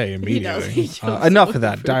jumps away He immediately. jumps Enough away of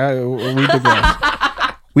that. from We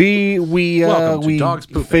digress. We Welcome to Dogs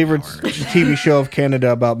Pooping favorite Hour. TV show of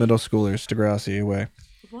Canada about middle schoolers. Degrassi away.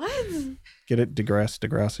 What? Get it?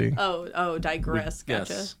 Degrassi. Oh, digress.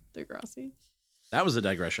 Gotcha. Yes. Degrassi. That was a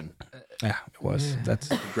digression. Yeah, it was. That's.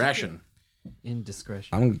 Digression.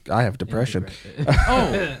 Indiscretion. I have depression.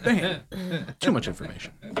 Oh, man. Too much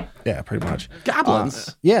information. Yeah, pretty much.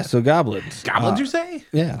 Goblins. Yeah, so goblins. Goblins, you say?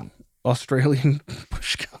 Yeah, Australian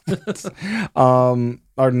bush goblins.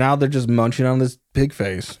 Are now they're just munching on this pig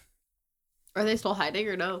face. Are they still hiding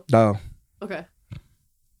or no? No. Okay.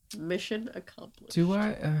 Mission accomplished. Do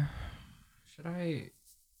I?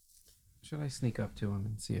 Should I sneak up to him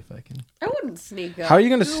and see if I can? I wouldn't sneak up. How are you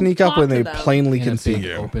going to You'll sneak up talk when to they them. plainly In can a see big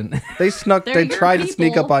you? Open. They snuck. They're They your tried to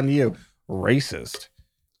sneak people. up on you. Racist.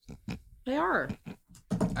 They are.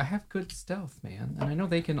 I have good stealth, man, and I know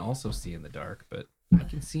they can also see in the dark, but I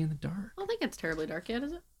can see in the dark. I don't think it's terribly dark yet,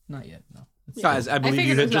 is it? Not yet. No. It's Guys, I believe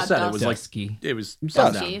figured you it had was just about said it was like dusky. it was Dusk.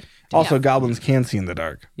 sundown. Dusky. Also, Yeah. goblins can see in the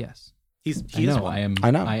dark. Yes. He I is know. one. I am.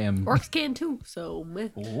 I know. I am. Orcs can too, so meh.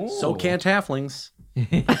 So can't halflings. So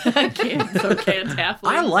can't halflings.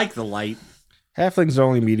 I like the light, Halflings are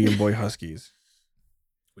only medium boy huskies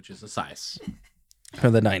which is a size. for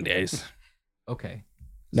the 9 days. Okay.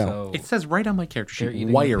 No. So It says right on my character they're sheet, eating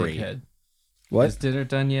the wiry. pig head. What? Is dinner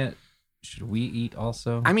done yet? Should we eat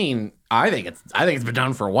also? I mean, I think it's been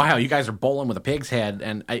done for a while. You guys are bowling with a pig's head,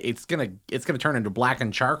 and it's gonna turn into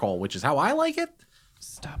blackened charcoal, which is how I like it.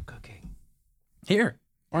 Stop cooking. Here,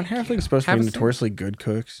 Aren't halflings supposed to Have be a seat. notoriously good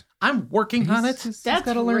cooks? I'm working on it. He's That's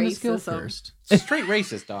got to learn the skill racism. first. Straight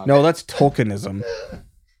racist, dog. No, that's Tolkienism.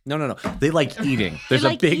 No. They like eating. There's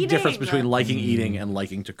like a big eating. difference between liking eating and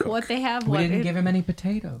liking to cook. What they have? We What didn't it- give him any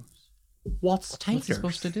potatoes. What's What's he taters?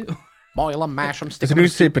 supposed to do? Boil them, mash them, stick As them soon in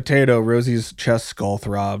as you say potato, Rosie's chest skull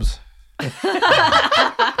throbs.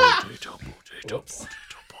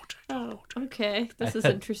 Oh, okay. This is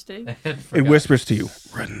interesting. It whispers to you,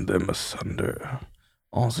 rend them asunder.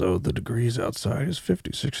 Also, the degrees outside is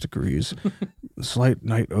 56 degrees. Slight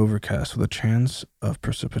night overcast with a chance of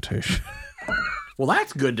precipitation. Well,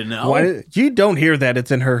 that's good to know. Why, you don't hear that.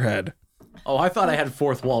 It's in her head. Oh, I thought I had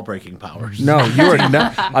fourth wall breaking powers. No, you are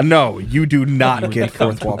not. No, you do not get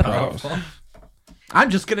fourth wall powers. I'm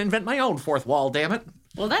just going to invent my own fourth wall, damn it.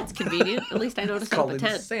 Well, that's convenient. At least I know to It's set up called a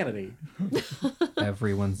tent. insanity.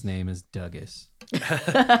 Everyone's name is Douglas.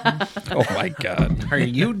 Oh my god. Are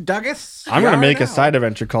you Douglas? I'm going to make a side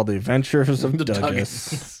adventure called The Adventures of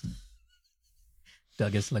Douglas.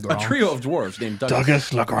 Douglas A Lagrange. trio of dwarves named Douglas.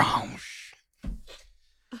 Douglas Lagrange.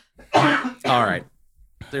 All right.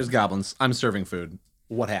 There's goblins. I'm serving food.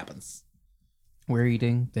 What happens? We're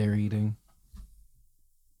eating. They're eating.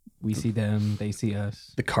 We see them. They see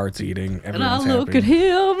us. The cart's eating. And I Everyone's look happy. at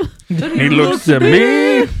him. He looks at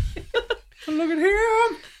me. Look at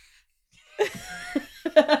him.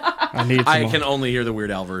 I need some I more. can only hear the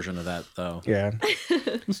Weird Al version of that, though. Yeah.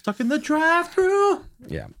 I'm stuck in the drive-thru.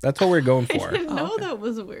 Yeah. That's what we're going I for. didn't know that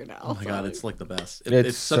was a Weird Al. Oh my god, it's like the best. It's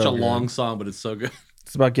It's such so a good. long song, but it's so good.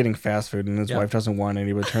 It's about getting fast food, and his Yeah. wife doesn't want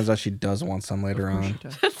any, but it turns out she does want some later on.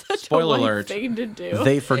 That's such Spoiler a white alert. thing to do.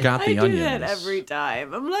 They forgot I the do onions. that every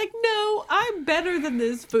time. I'm like, no, I'm better than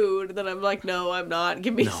this food. Then I'm like, no, I'm not.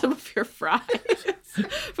 Give me some of your fries.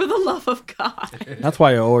 For the love of God. That's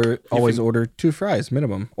why I always order 2 fries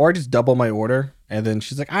minimum, or I just double my order. And then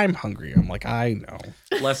she's like, "I'm hungry." I'm like, "I know."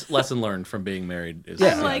 Lesson learned from being married is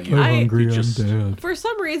Yeah. I'm like, you just for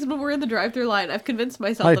some reason, when we're in the drive-thru line, I've convinced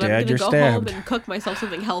myself Hi, that Dad, I'm going you're to go stabbed. home and cook myself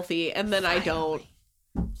something healthy, and then I don't.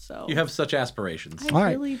 So you have such aspirations. I All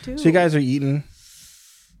right. really do. So you guys are eating.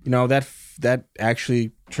 You know that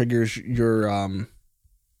actually triggers your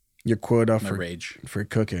quota My for rage. for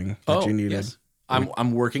cooking that you needed. yes.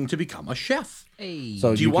 I'm working to become a chef.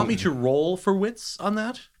 So Do you want me can- to roll for wits on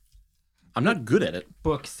that? I'm not good at it.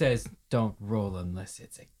 Book says don't roll unless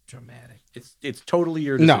it's a dramatic. It's totally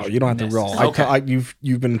your decision. No, you don't have to roll. Okay.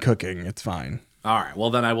 You've been cooking. It's fine. All right. Well,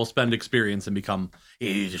 then I will spend experience and become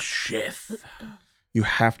a chef. You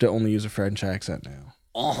have to only use a French accent now.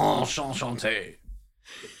 Enchanté.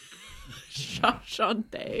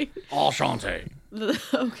 Shante. Enchanté.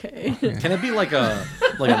 Okay. Can it be like a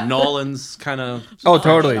Nolans kind of? Oh,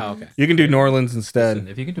 totally. Oh, okay. You can do New Orleans instead. Listen,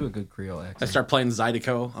 if you can do a good Creole I accent, start playing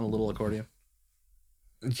Zydeco on a little accordion.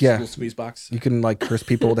 Yeah, Little squeeze box. you can like curse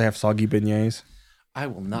people to have soggy beignets. I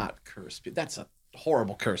will not curse. That's a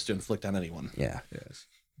horrible curse to inflict on anyone. Yeah, yes,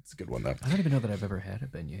 it's a good one though. I don't even know that I've ever had a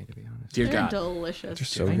beignet, to be honest. Dear They're God. delicious. They're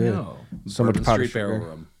so I good. know. So much Bourbon powdered Street Barrel sugar.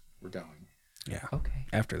 Room. We're going. Yeah. Okay.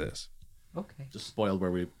 After this, Okay. Just spoiled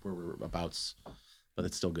where we're abouts, but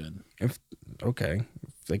it's still good. if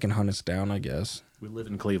they can hunt us down, I guess. We live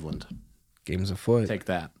in Cleveland. Game's afoot. Take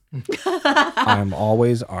that. I'm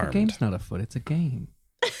always The armed. game's not a foot; it's a game.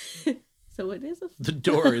 So it is a. The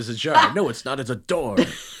door is ajar. No, it's not. It's a door.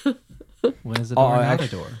 When is a door not actually-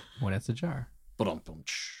 a door? When it's a jar.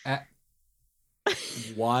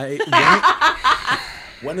 Why?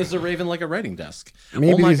 When is the raven like a writing desk?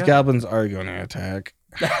 Maybe Oh my these God. goblins are going to attack.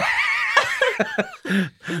 What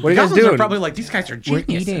are you guys Goblins doing? are probably like, these guys are We're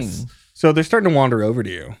geniuses. eating. So they're starting to wander over to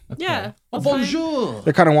you. Yeah. Oh, that's fine. bonjour.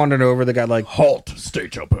 They're kind of wandering over. They got like, Halt.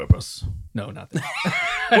 State your purpose. No, not that.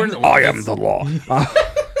 I am the law.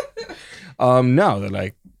 No, they're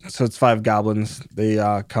like, so it's 5 goblins. They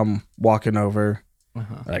come walking over.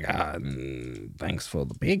 Uh-huh. Like, thanks for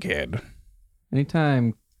the big head.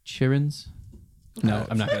 Anytime Chirins. No,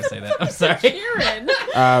 I'm not gonna say that. I'm sorry. Kieran.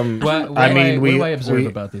 What we do I observe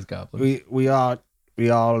about these goblins? we are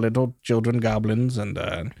little children goblins,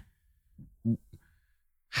 and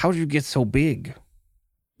how did you get so big?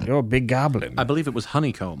 You're a big goblin. I believe it was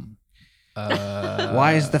honeycomb.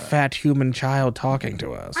 Why is the fat human child talking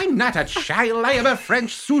to us? I'm not a child. I am a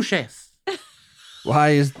French sous chef. Why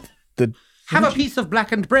is the Have a piece of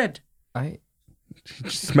blackened bread. I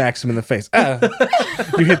smacks him in the face?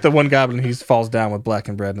 You hit the one goblin, he falls down with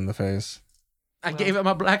blackened bread in the face. I gave him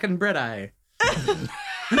a blackened bread eye.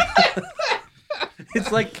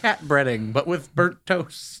 It's like cat breading, but with burnt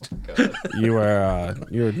toast. You are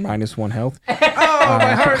you're -1 health. Oh,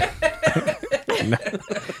 my heart.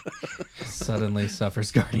 Suddenly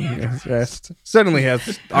suffers guardian. Yes. Suddenly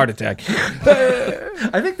has heart attack.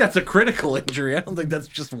 I think that's a critical injury. I don't think that's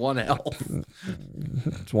just one health.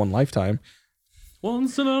 It's one lifetime.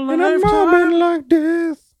 Once in a In a moment like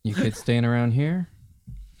this. You kids staying around here?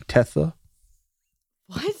 Tesla.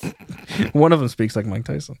 What? One of them speaks like Mike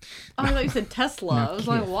Tyson. Oh, I thought you said Tesla. I was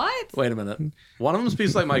like, what? Wait a minute. One of them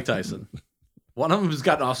speaks like Mike Tyson. One of them's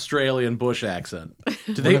got an Australian bush accent.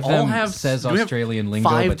 Do they One of all them have says do we have Australian lingo,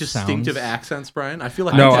 5 but distinctive sounds- accents, Brian? I feel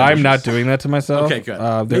like No, I'm I'm not ambitious. doing that to myself. Okay, good.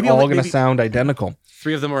 They're Maybe all like- going to maybe- sound identical.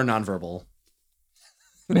 3 of them are nonverbal.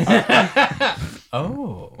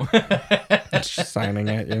 Oh. Just signing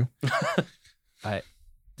at you. Tell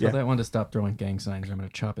Yeah. that one to stop throwing gang signs or I'm going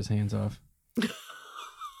to chop his hands off.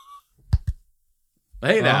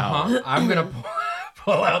 Hey now. Uh-huh. I'm going to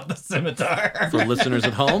pull out the scimitar. For listeners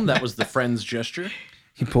at home, that was the friend's gesture.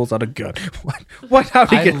 He pulls out a gun. What? How'd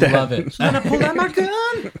he I get that? love it. Pull out my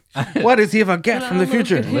gun. What does he have a get from the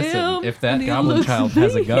future? Listen, if that goblin child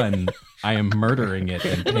has a gun, I am murdering it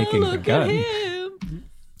and taking the gun.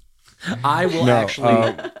 I will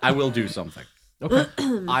No, I will do something. Okay.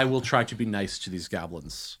 I will try to be nice to these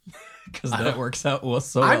goblins. Because that works out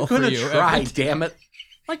so I'm well gonna for you. try, damn it.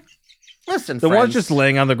 Like, listen, The friends, one's just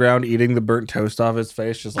laying on the ground eating the burnt toast off his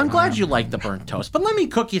face. Just like, I'm glad you like the burnt toast, but let me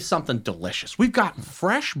cook you something delicious. We've got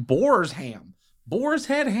fresh boar's ham. Boar's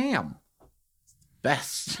head ham.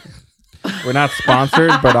 Best. We're not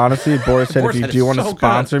sponsored, but honestly, Boris said, Boris if you said do it's want to so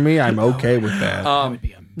sponsor me, I'm okay with that.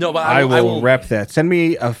 No, but I will rep that. Send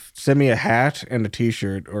me a hat and a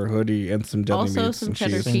t-shirt or hoodie and some deli Also, meats some and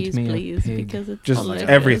cheddar cheese. Send cheese, me a please, pig. because it's Just delicious.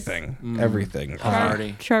 everything. Everything.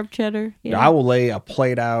 Party. Sharp cheddar. Yeah. I will lay a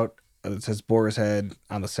plate out that says Boris head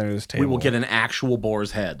on the center of this table. We will get an actual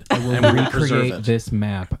boar's head I will and we will preserve recreate it. this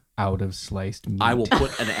map out of sliced meat. I will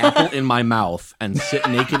put an apple in my mouth and sit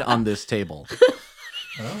naked on this table.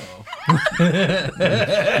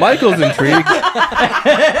 Michael's intrigued. All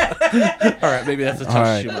right, maybe that's a touch All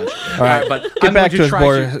right. too much. All right, but get I'm back going to his try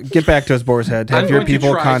Boris. Get back to his Boris head. Have I'm your going to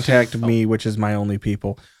people try contact to- me, which is my only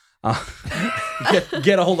people.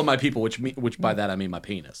 get a hold of my people, which by that I mean my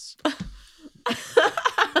penis.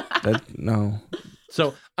 No.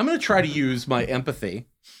 So I'm going to try to use my empathy,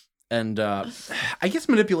 and I guess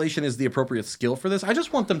manipulation is the appropriate skill for this. I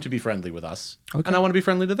just want them to be friendly with us, Okay. and I want to be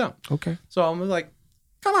friendly to them. Okay. So I'm like,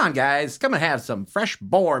 come on, guys, come and have some fresh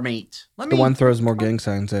boar meat. Let The me. one throws more gang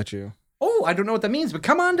signs at you. Oh, I don't know what that means, but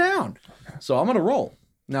come on down. So I'm going to roll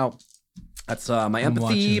now. That's my I'm watching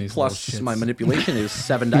empathy these plus little shits. my manipulation is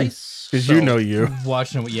 7 dice. Because So you know you.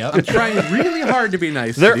 Watching it. Yep. I'm trying really hard to be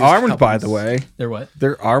nice. to They're these armed, by the couples. way. They're what?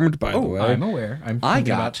 They're armed, by the Oh, way. I'm aware. I'm I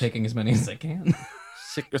thinking got- about taking as many as I can.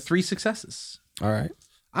 3 successes. All right.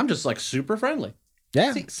 I'm just like super friendly.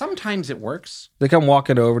 Yeah. See, sometimes it works. They come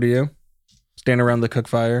walking over to you, stand around the cook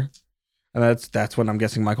fire, and that's when I'm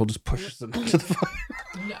guessing Michael just pushes them to the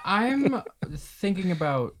fire. I'm thinking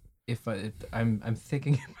about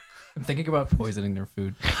I'm thinking about poisoning their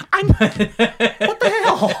food. What the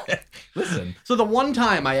hell? Listen, So the one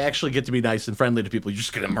time I actually get to be nice and friendly to people, you're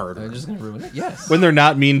just gonna murder. I'm just gonna ruin it. Yes. When they're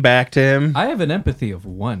not mean back to him, I have an empathy of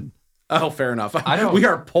 1. Oh, fair enough. I don't- We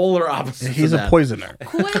are polar opposites. he's of a that. poisoner.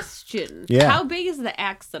 Question. Yeah. How big is the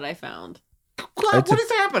axe that I found? What is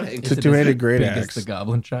happening? It's a two-handed great big axe. as the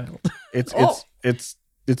goblin child. It's Oh. it's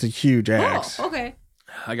a huge axe. Oh, okay.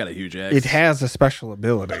 I got a huge axe. It has a special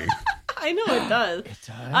ability. I know it does.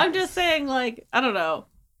 I'm just saying, like, I don't know.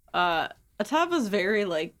 Atava's very,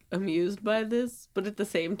 like, amused by this, but at the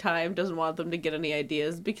same time doesn't want them to get any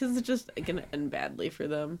ideas because it's just gonna end badly for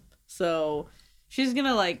them. So she's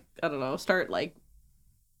gonna, like, I don't know, start, like,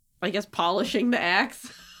 I guess polishing the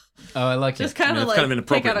axe. Oh, I like Just it. kind I mean, of it's like kind of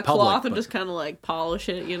take inappropriate out a in public, cloth and but- just kind of like polish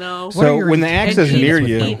it, you know. What are So your when the axe is intentions near with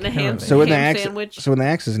you, Eating a ham, so when the ham axe, sandwich. so when the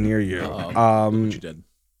axe is near you, What you did.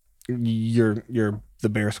 your the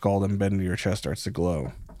bear skull embedded in your chest starts to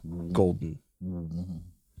glow, golden.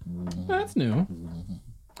 That's new.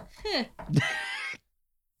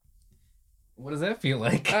 What does that feel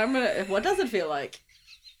like? I'm gonna. What does it feel like?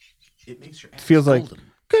 It makes your axe Feels like golden.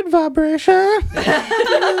 good vibration.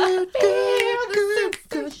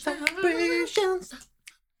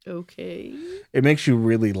 Okay. It makes you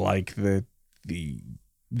really like the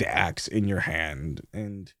axe in your hand,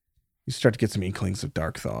 and you start to get some inklings of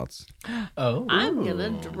dark thoughts. Oh, I'm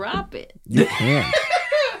gonna drop it. You can't.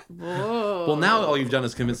 Whoa. Well, now all you've done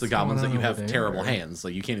is convince the What's going goblins that on you over have there? terrible hands.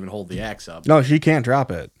 Like you can't even hold the axe up. No, she can't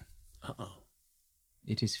drop it. Uh-oh.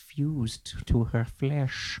 It is fused to her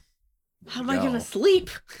flesh. How am I Go. gonna sleep?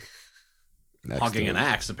 Next Hogging to an it.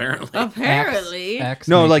 axe, apparently. Apparently. Axe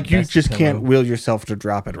No, makes like the you best just pillow. can't will yourself to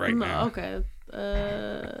drop it right No, now. okay.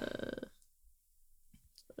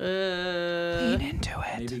 into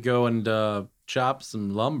it. Maybe go and chop some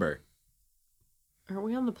lumber. Are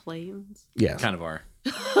we on the plains? Yeah. Kind of are.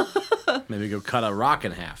 Maybe go cut a rock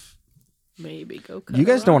in half. Maybe go cut You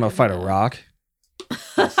guys don't want to in fight a half. rock.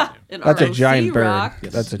 An That's a ROC giant bird. rock.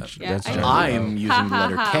 Yes. That's a Yeah, that's a I giant know. I bird. am using Ha, the ha,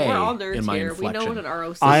 letter ha. K We're all nerds in my here. We know inflection. what an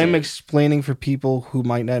ROC I am is. explaining for people who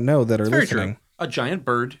might not know that are Very listening. true. A giant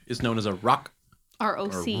bird is known as a rock or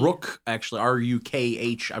ROC. rook. Actually,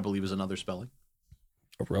 RUKH, I believe, is another spelling.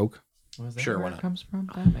 A rogue. Was that Sure, where why it not? comes from?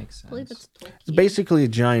 That makes I believe sense. it's Tolkien. It's basically a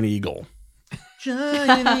giant eagle.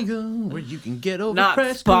 Giant eagle, where you can get over Not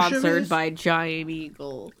pressed sponsored groceries. by Giant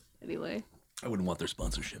Eagle. Anyway. I wouldn't want their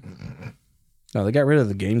sponsorship. No, they got rid of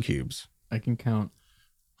the GameCubes. I can count.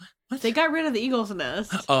 They got rid of the Eagle's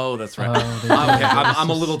Nest. Oh, that's right. Oh, they Okay, did. I'm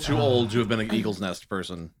a little too old to have been an Eagle's Nest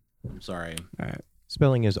person. I'm sorry. All right.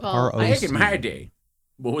 Spelling is Well, R O Back in my C. day.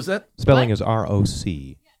 What was that? Spelling What? is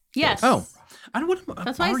ROC. Yes. Oh. I don't know what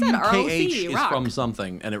That's why I said ROC, is rock. from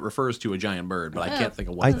something, and it refers to a giant bird, but I can't think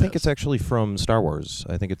of what I it think is. it's actually from Star Wars.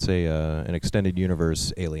 I think it's an extended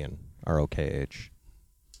universe alien. ROKH.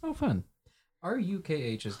 Oh, fun.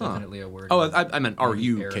 RUKH is definitely a word. Oh, in I meant maybe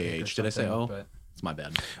RUKH. Arabic or Did I say something, O? but- It's my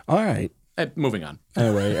bad. All right. Moving on.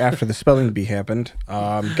 Anyway, after the spelling bee happened,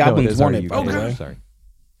 No, it Goblins is won it, RUKH. by the way. Sorry.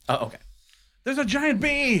 Oh, okay. There's a giant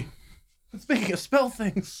bee. It's making us spell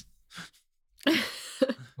things.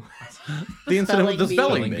 The incident with the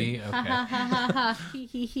spelling Spelling bee. bee. Ha Okay. ha ha ha ha. Hee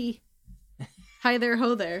hee hee. Hi there,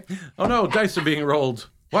 ho there. Oh no, dice are being rolled.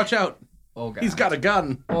 Watch out. Oh god. He's got a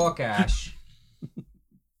gun. Oh gosh.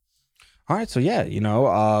 All right, so yeah,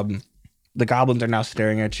 the goblins are now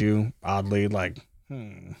staring at you oddly, like,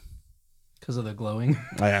 Because of the glowing.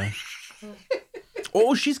 yeah.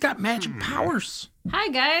 Oh, she's got magic powers. Hi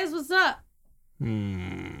guys, what's up?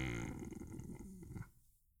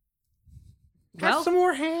 Got Well, some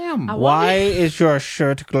more ham. Why is your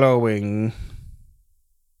shirt glowing?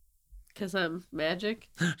 Because I'm magic.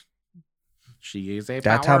 She is a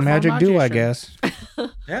That's how powerful magic do, I magician. guess.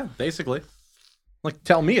 Yeah, basically. Like,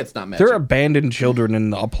 tell me it's not magic. They're abandoned children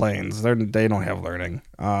in the plains. They don't have learning.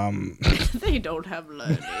 They don't have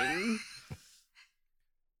learning.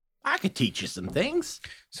 I could teach you some things.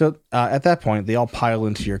 So at that point, they all pile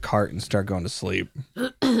into your cart and start going to sleep.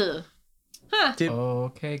 Did,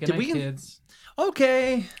 Okay, good Did night, we- kids.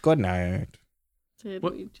 okay. Good night. Did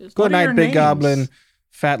What- we just... Good What are night, your big names? goblin,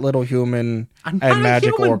 fat little human, I'm not and a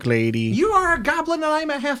magic human. orc lady. You are a goblin and I'm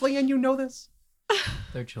a halfling and you know this.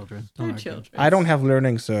 They're children. They're Don't argue. children. I don't have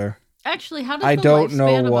learning, sir. Actually, how does I the don't know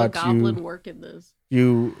lifespan of what a goblin you- work in this?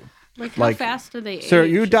 You, Like, how like, fast do they sir,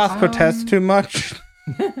 age? you doth protest too much.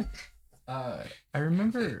 I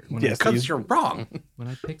remember when, Yes, Because you're wrong. when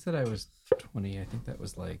I picked that I was 20. I think that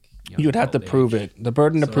was like. young You'd have to adult prove age. it. The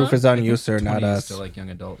burden of So, proof is I on think you, sir, 20 not is us. still like young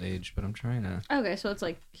adult age, but I'm trying to. Okay, so it's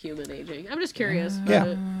like human aging. I'm just curious. about Yeah.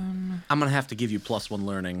 it. I'm going to have to give you +1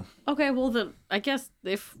 learning. Okay, well then, I guess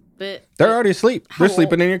if They're already asleep. How They're old?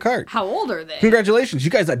 sleeping in your cart. how old are they? Congratulations,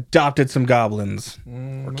 you guys adopted some goblins.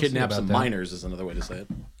 Or kidnap some minors is another way to say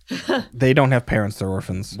it. They don't have parents, they're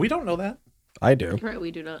orphans. We don't know that. I do. Right,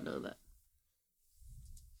 we do not know that.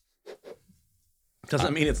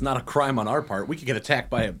 Doesn't mean it's not a crime on our part. We could get attacked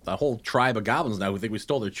by a whole tribe of goblins now who think we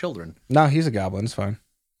stole their children. No, he's a goblin. It's fine.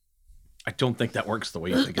 I don't think that works the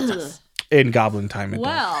way you think it does. In goblin time, it does.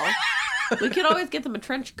 Well, we could always get them a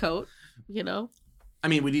trench coat, you know? I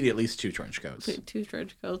mean, we need at least 2 trench coats. Two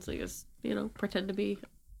trench coats, I guess, you know, pretend to be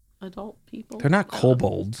adult people. They're not I don't know.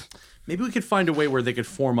 kobolds. Maybe we could find a way where they could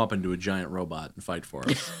form up into a giant robot and fight for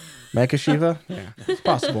us. Mecha Shiva? Yeah, it's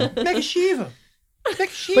possible. Mega Shiva! Mega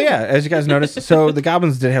Shiva! But yeah, as you guys noticed, so the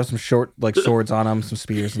goblins did have some short, like, swords on them, some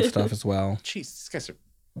spears and stuff as well. Jeez, these guys are...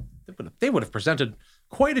 They would have presented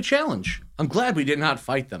quite a challenge. I'm glad we did not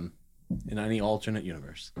fight them in any alternate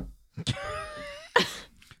universe.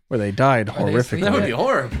 Where they died Are they asleep? That would horrifically. be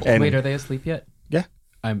horrible. And- Wait, are they asleep yet? Yeah.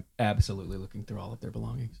 I'm absolutely looking through all of their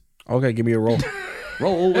belongings. Okay, give me a roll.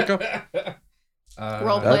 Roll, Wicca.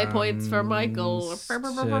 Roleplay points for Michael.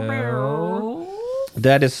 So...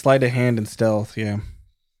 That is sleight of hand and stealth, yeah.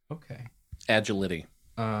 Okay. Agility.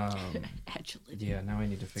 Agility. Yeah, now I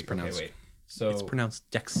need to figure. Okay, pronounced- wait. So It's pronounced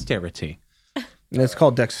dexterity. And it's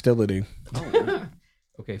called dextility.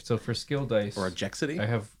 okay, so for skill dice, Or agility. I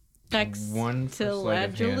have one for Till sleight of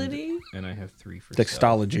hand, agility? and I have 3 for stealth.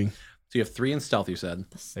 Dextology. So you have 3 in stealth, you said.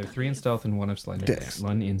 I have 3 in stealth and 1 of sleight of Dex. hand.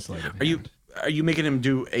 1 in sleight of hand. Are you making him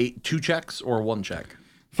do 2 checks or 1 check?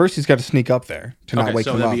 First, he's got to sneak up there to not wake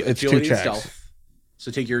so him that'd up. be It's 2 agility and checks. stealth.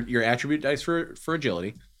 So take your attribute dice for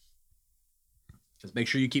agility. Just make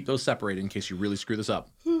sure you keep those separated in case you really screw this up.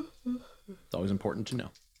 It's always important to know.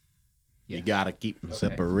 You gotta keep them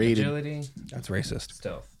separated. Agility, That's racist.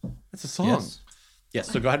 stealth. That's a song. Yes. Yes,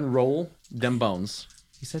 so go ahead and roll them bones.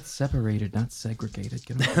 He said separated, not segregated.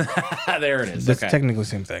 Get him There it is. That's Okay. technically the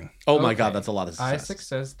same thing. Oh my god, that's a lot of I success.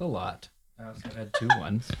 successed the lot. I also had 2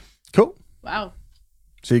 1s. Cool. Wow.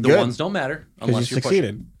 So you're The good. ones don't matter Because unless you you're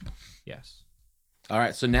succeeded. Yes. All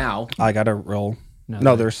right, so now I got to roll. Now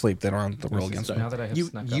No, that- they're asleep. They don't have to roll against so me. Now that I have you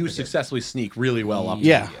snuck up you again. successfully sneak really well up. to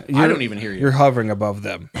Yeah. me. I don't even hear you. You're hovering above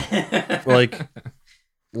them. like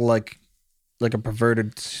a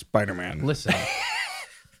perverted Spider-Man. Listen.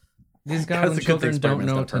 These That's goblin a good children thing don't Spider-Man's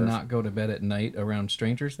know not to perv. not go to bed at night around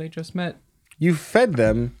strangers they just met. You fed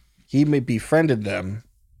them. He may befriended them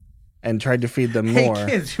and tried to feed them more. Hey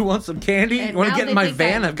kids, you want some candy? And You want to now get in they my think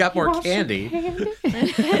van? that- I've got more candy.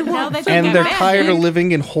 Now they think And I'm they're magic. tired of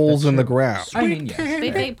living in holes in the ground. I mean, yes.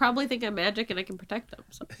 They probably think I'm magic and I can protect them.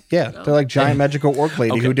 So. Yeah, they're like giant magical orc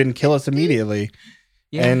lady Okay. who didn't kill us immediately.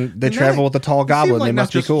 Yeah. And they They're travel not- with the tall They seem goblin. like They not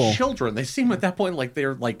must be just cool. children. They seem at that point like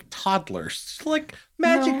they're like toddlers. Like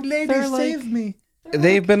magic No, lady, they're like- save me.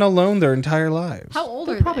 They've been alone their entire lives. How old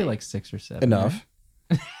They're are probably they? like 6 or 7. Enough.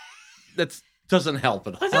 That doesn't help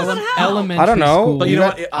at all. That doesn't help. Elementary I don't know. school. But you know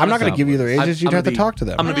what? I'm not going to give you their I'm- ages. You'd I'm have to gonna be- talk to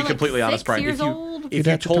them. I'm going to They're be like completely honest, 6 Brian. years If old? You'd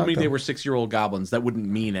you have to told talk me to they them. were 6-year-old goblins, that wouldn't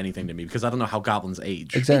mean anything to me because I don't know how goblins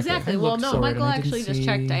age. Exactly. I Well, looked no, for it Michael and I didn't actually just see-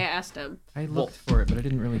 checked. I asked him. I looked for it, but I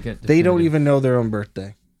didn't really get They don't definitive. even know their own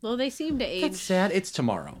birthday. Well, they seem to That's age. sad. It's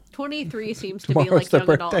tomorrow. 23 seems to be Tomorrow's like their young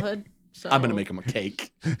birthday. adulthood. So I'm going to make them a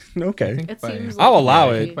cake. Okay. It by- seems I'll like allow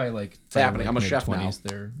I it. think by like It's happening. I'm a chef now. mid-20s,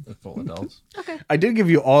 they're full adults. Okay. I did give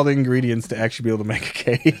you all the ingredients to actually be able to make a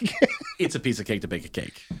cake. It's a piece of cake to bake a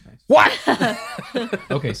cake. What?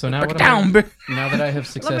 Okay, so now what Down, am bitch. now that I have Let me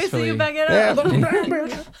see successfully you back it Yeah.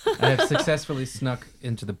 up. I have successfully snuck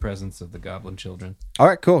into the presence of the goblin children. All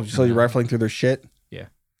right, cool. So you're rifling through their shit. Yeah.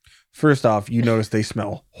 First off, you notice they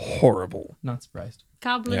smell horrible. Not surprised.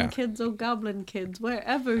 Goblin Yeah. kids, oh goblin kids,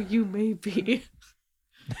 wherever you may be.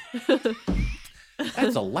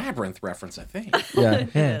 That's a Labyrinth reference, I think. Yeah.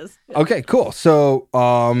 Yes. Okay, cool. So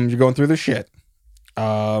you're going through the shit.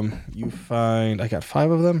 You find I got 5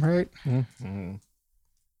 of them, right? Mm-hmm.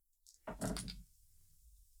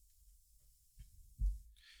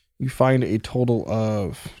 You find a total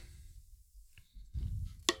of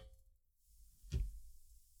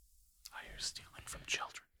You're stealing from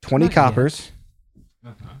children. 20 Not coppers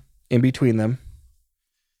Uh-huh. in between them.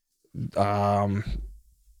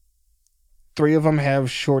 3 of them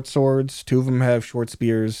have short swords, 2 of them have short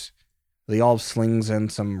spears. They all have slings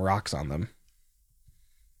and some rocks on them.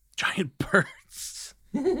 Giant birds.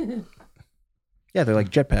 Yeah, they're like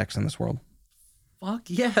jetpacks in this world. Fuck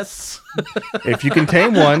yes. If you can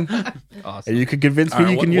tame one, Awesome. and you could convince me All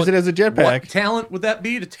right, you can what- use it as a What jetpack. talent would that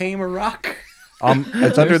be to tame a rock?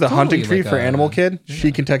 It's under the hunting totally tree like for a- Animal Kid. yeah.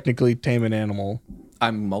 She can technically tame an animal.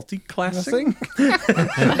 I'm multi-classing.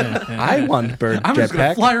 I want bird I'm just gonna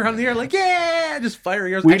jetpack. fly around the air like, yeah, just fire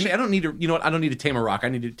arrows. We- Actually, I don't need to. You know what? I don't need to tame a rock. I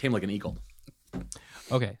need to tame like an eagle.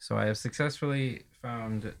 Okay, so I have successfully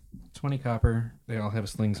found 20 copper. They all have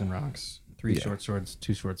slings and rocks. 3 Yeah. short swords,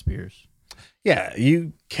 2 short spears. Yeah,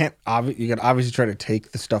 you can't. You can obviously try to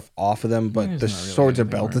take the stuff off of them, but There's the not really swords are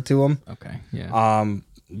anything belted worth- to them. Okay, yeah.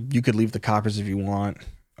 You could leave the coppers if you want,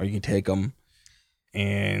 or you can take them.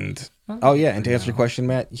 And oh yeah, and to answer your question,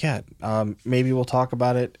 Matt, yeah, maybe we'll talk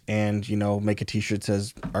about it, and make a T-shirt that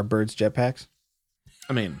says "Our birds jetpacks."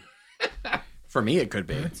 I mean, for me, it could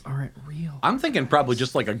be. Birds aren't real. I'm thinking probably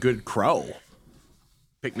just like a good crow.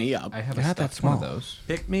 Pick me up. I have Not a that stuffed one of small. those.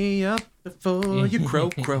 Pick me up before you crow.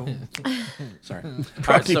 Sorry.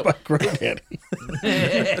 Brought to you So, by GoDaddy.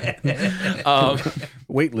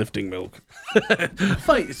 Weightlifting milk,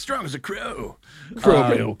 fight as strong as a crow. crow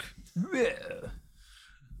milk.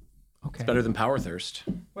 Okay. Better than power thirst.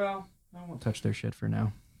 Well, I won't touch their shit for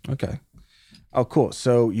now. Okay. Oh, cool.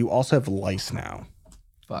 So you also have lice now.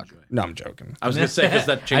 Fuck. No, I'm joking. I was gonna say because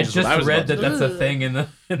that I changes. just what I was read about that to that's a thing in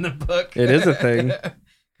the book. It is a thing.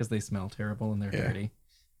 Because they smell terrible and they're Yeah. dirty.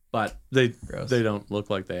 But they Gross. don't look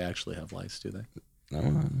like they actually have lice, do they?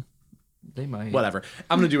 No. They might. Whatever.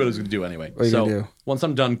 I'm gonna do what I was gonna do anyway. What are you so gonna do? once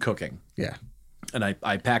I'm done cooking, Yeah. and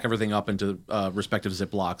I pack everything up into respective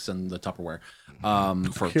Ziplocs and the Tupperware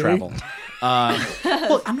for Okay. travel.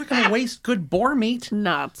 Well, I'm not gonna waste good boar meat.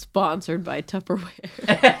 Not sponsored by Tupperware.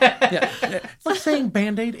 Yeah, it's like saying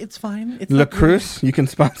Band-Aid. It's fine. It's La not really- Cruz, you can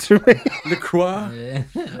sponsor me. Le Croix.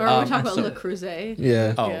 Or we're talking about Le Creuset.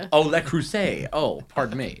 Yeah. Oh, Yeah. oh, Le Creuset. Oh,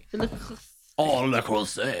 pardon me. Oh, Le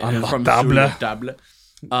Creuset. On la From table. Sous La Table.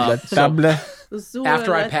 La So table.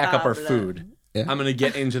 after I pack up our food, Yeah. I'm gonna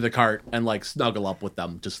get into the cart and like snuggle up with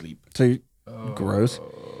them to sleep. So gross.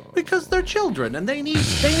 Because they're children and they need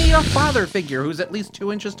a father figure who's at least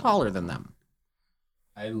 2 inches taller than them.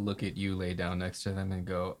 I look at you lay down next to them and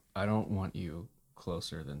go, I don't want you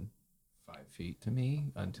closer than 5 feet to me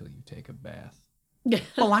until you take a bath.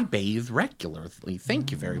 Well, I bathe regularly.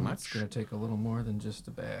 Thank you very It's much. going to take a little more than just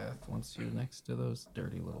a bath once you're next to those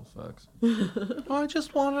dirty little fucks. Well, I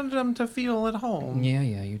just wanted them to feel at home. Yeah,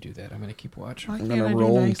 you do that. I'm going to keep watch. I'm gonna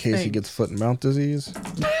roll in case he gets foot and mouth disease.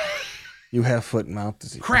 You have foot and mouth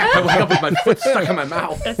disease. Crap, I woke up with my foot stuck in my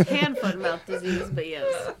mouth. That's hand, foot, and mouth disease, but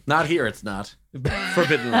yes. Not here, it's not.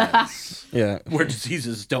 Forbidden lands. Yeah. Where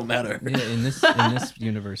diseases don't matter. Yeah, in this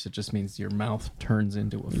universe, it just means your mouth turns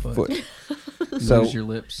into a foot. You So lose your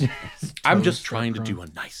lips. I'm just trying to do a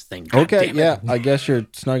nice thing. okay, goddammit. yeah. I guess you're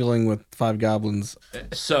snuggling with 5 goblins.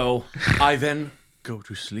 So I then go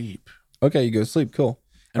to sleep. Okay, you go to sleep. Cool.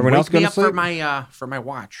 And Everyone else wake me go to up sleep. for my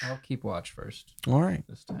watch. I'll keep watch first All right.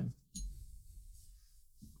 this time.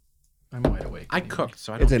 I'm wide awake. I anyway. cooked,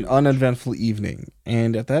 so I don't It's an do uneventful evening,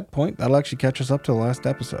 and at that point, that'll actually catch us up to the last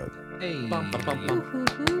episode. Hey. Bum, bum, bum,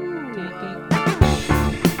 bum.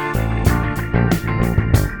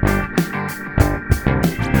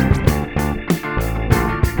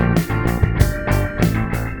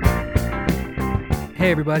 Hey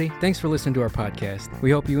everybody, thanks for listening to our podcast. We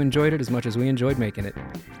hope you enjoyed it as much as we enjoyed making it.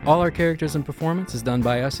 All our characters and performance is done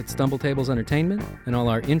by us at Stumble Tables Entertainment, and all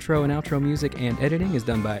our intro and outro music and editing is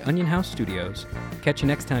done by Onion House Studios. Catch you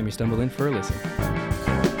next time you stumble in for a listen.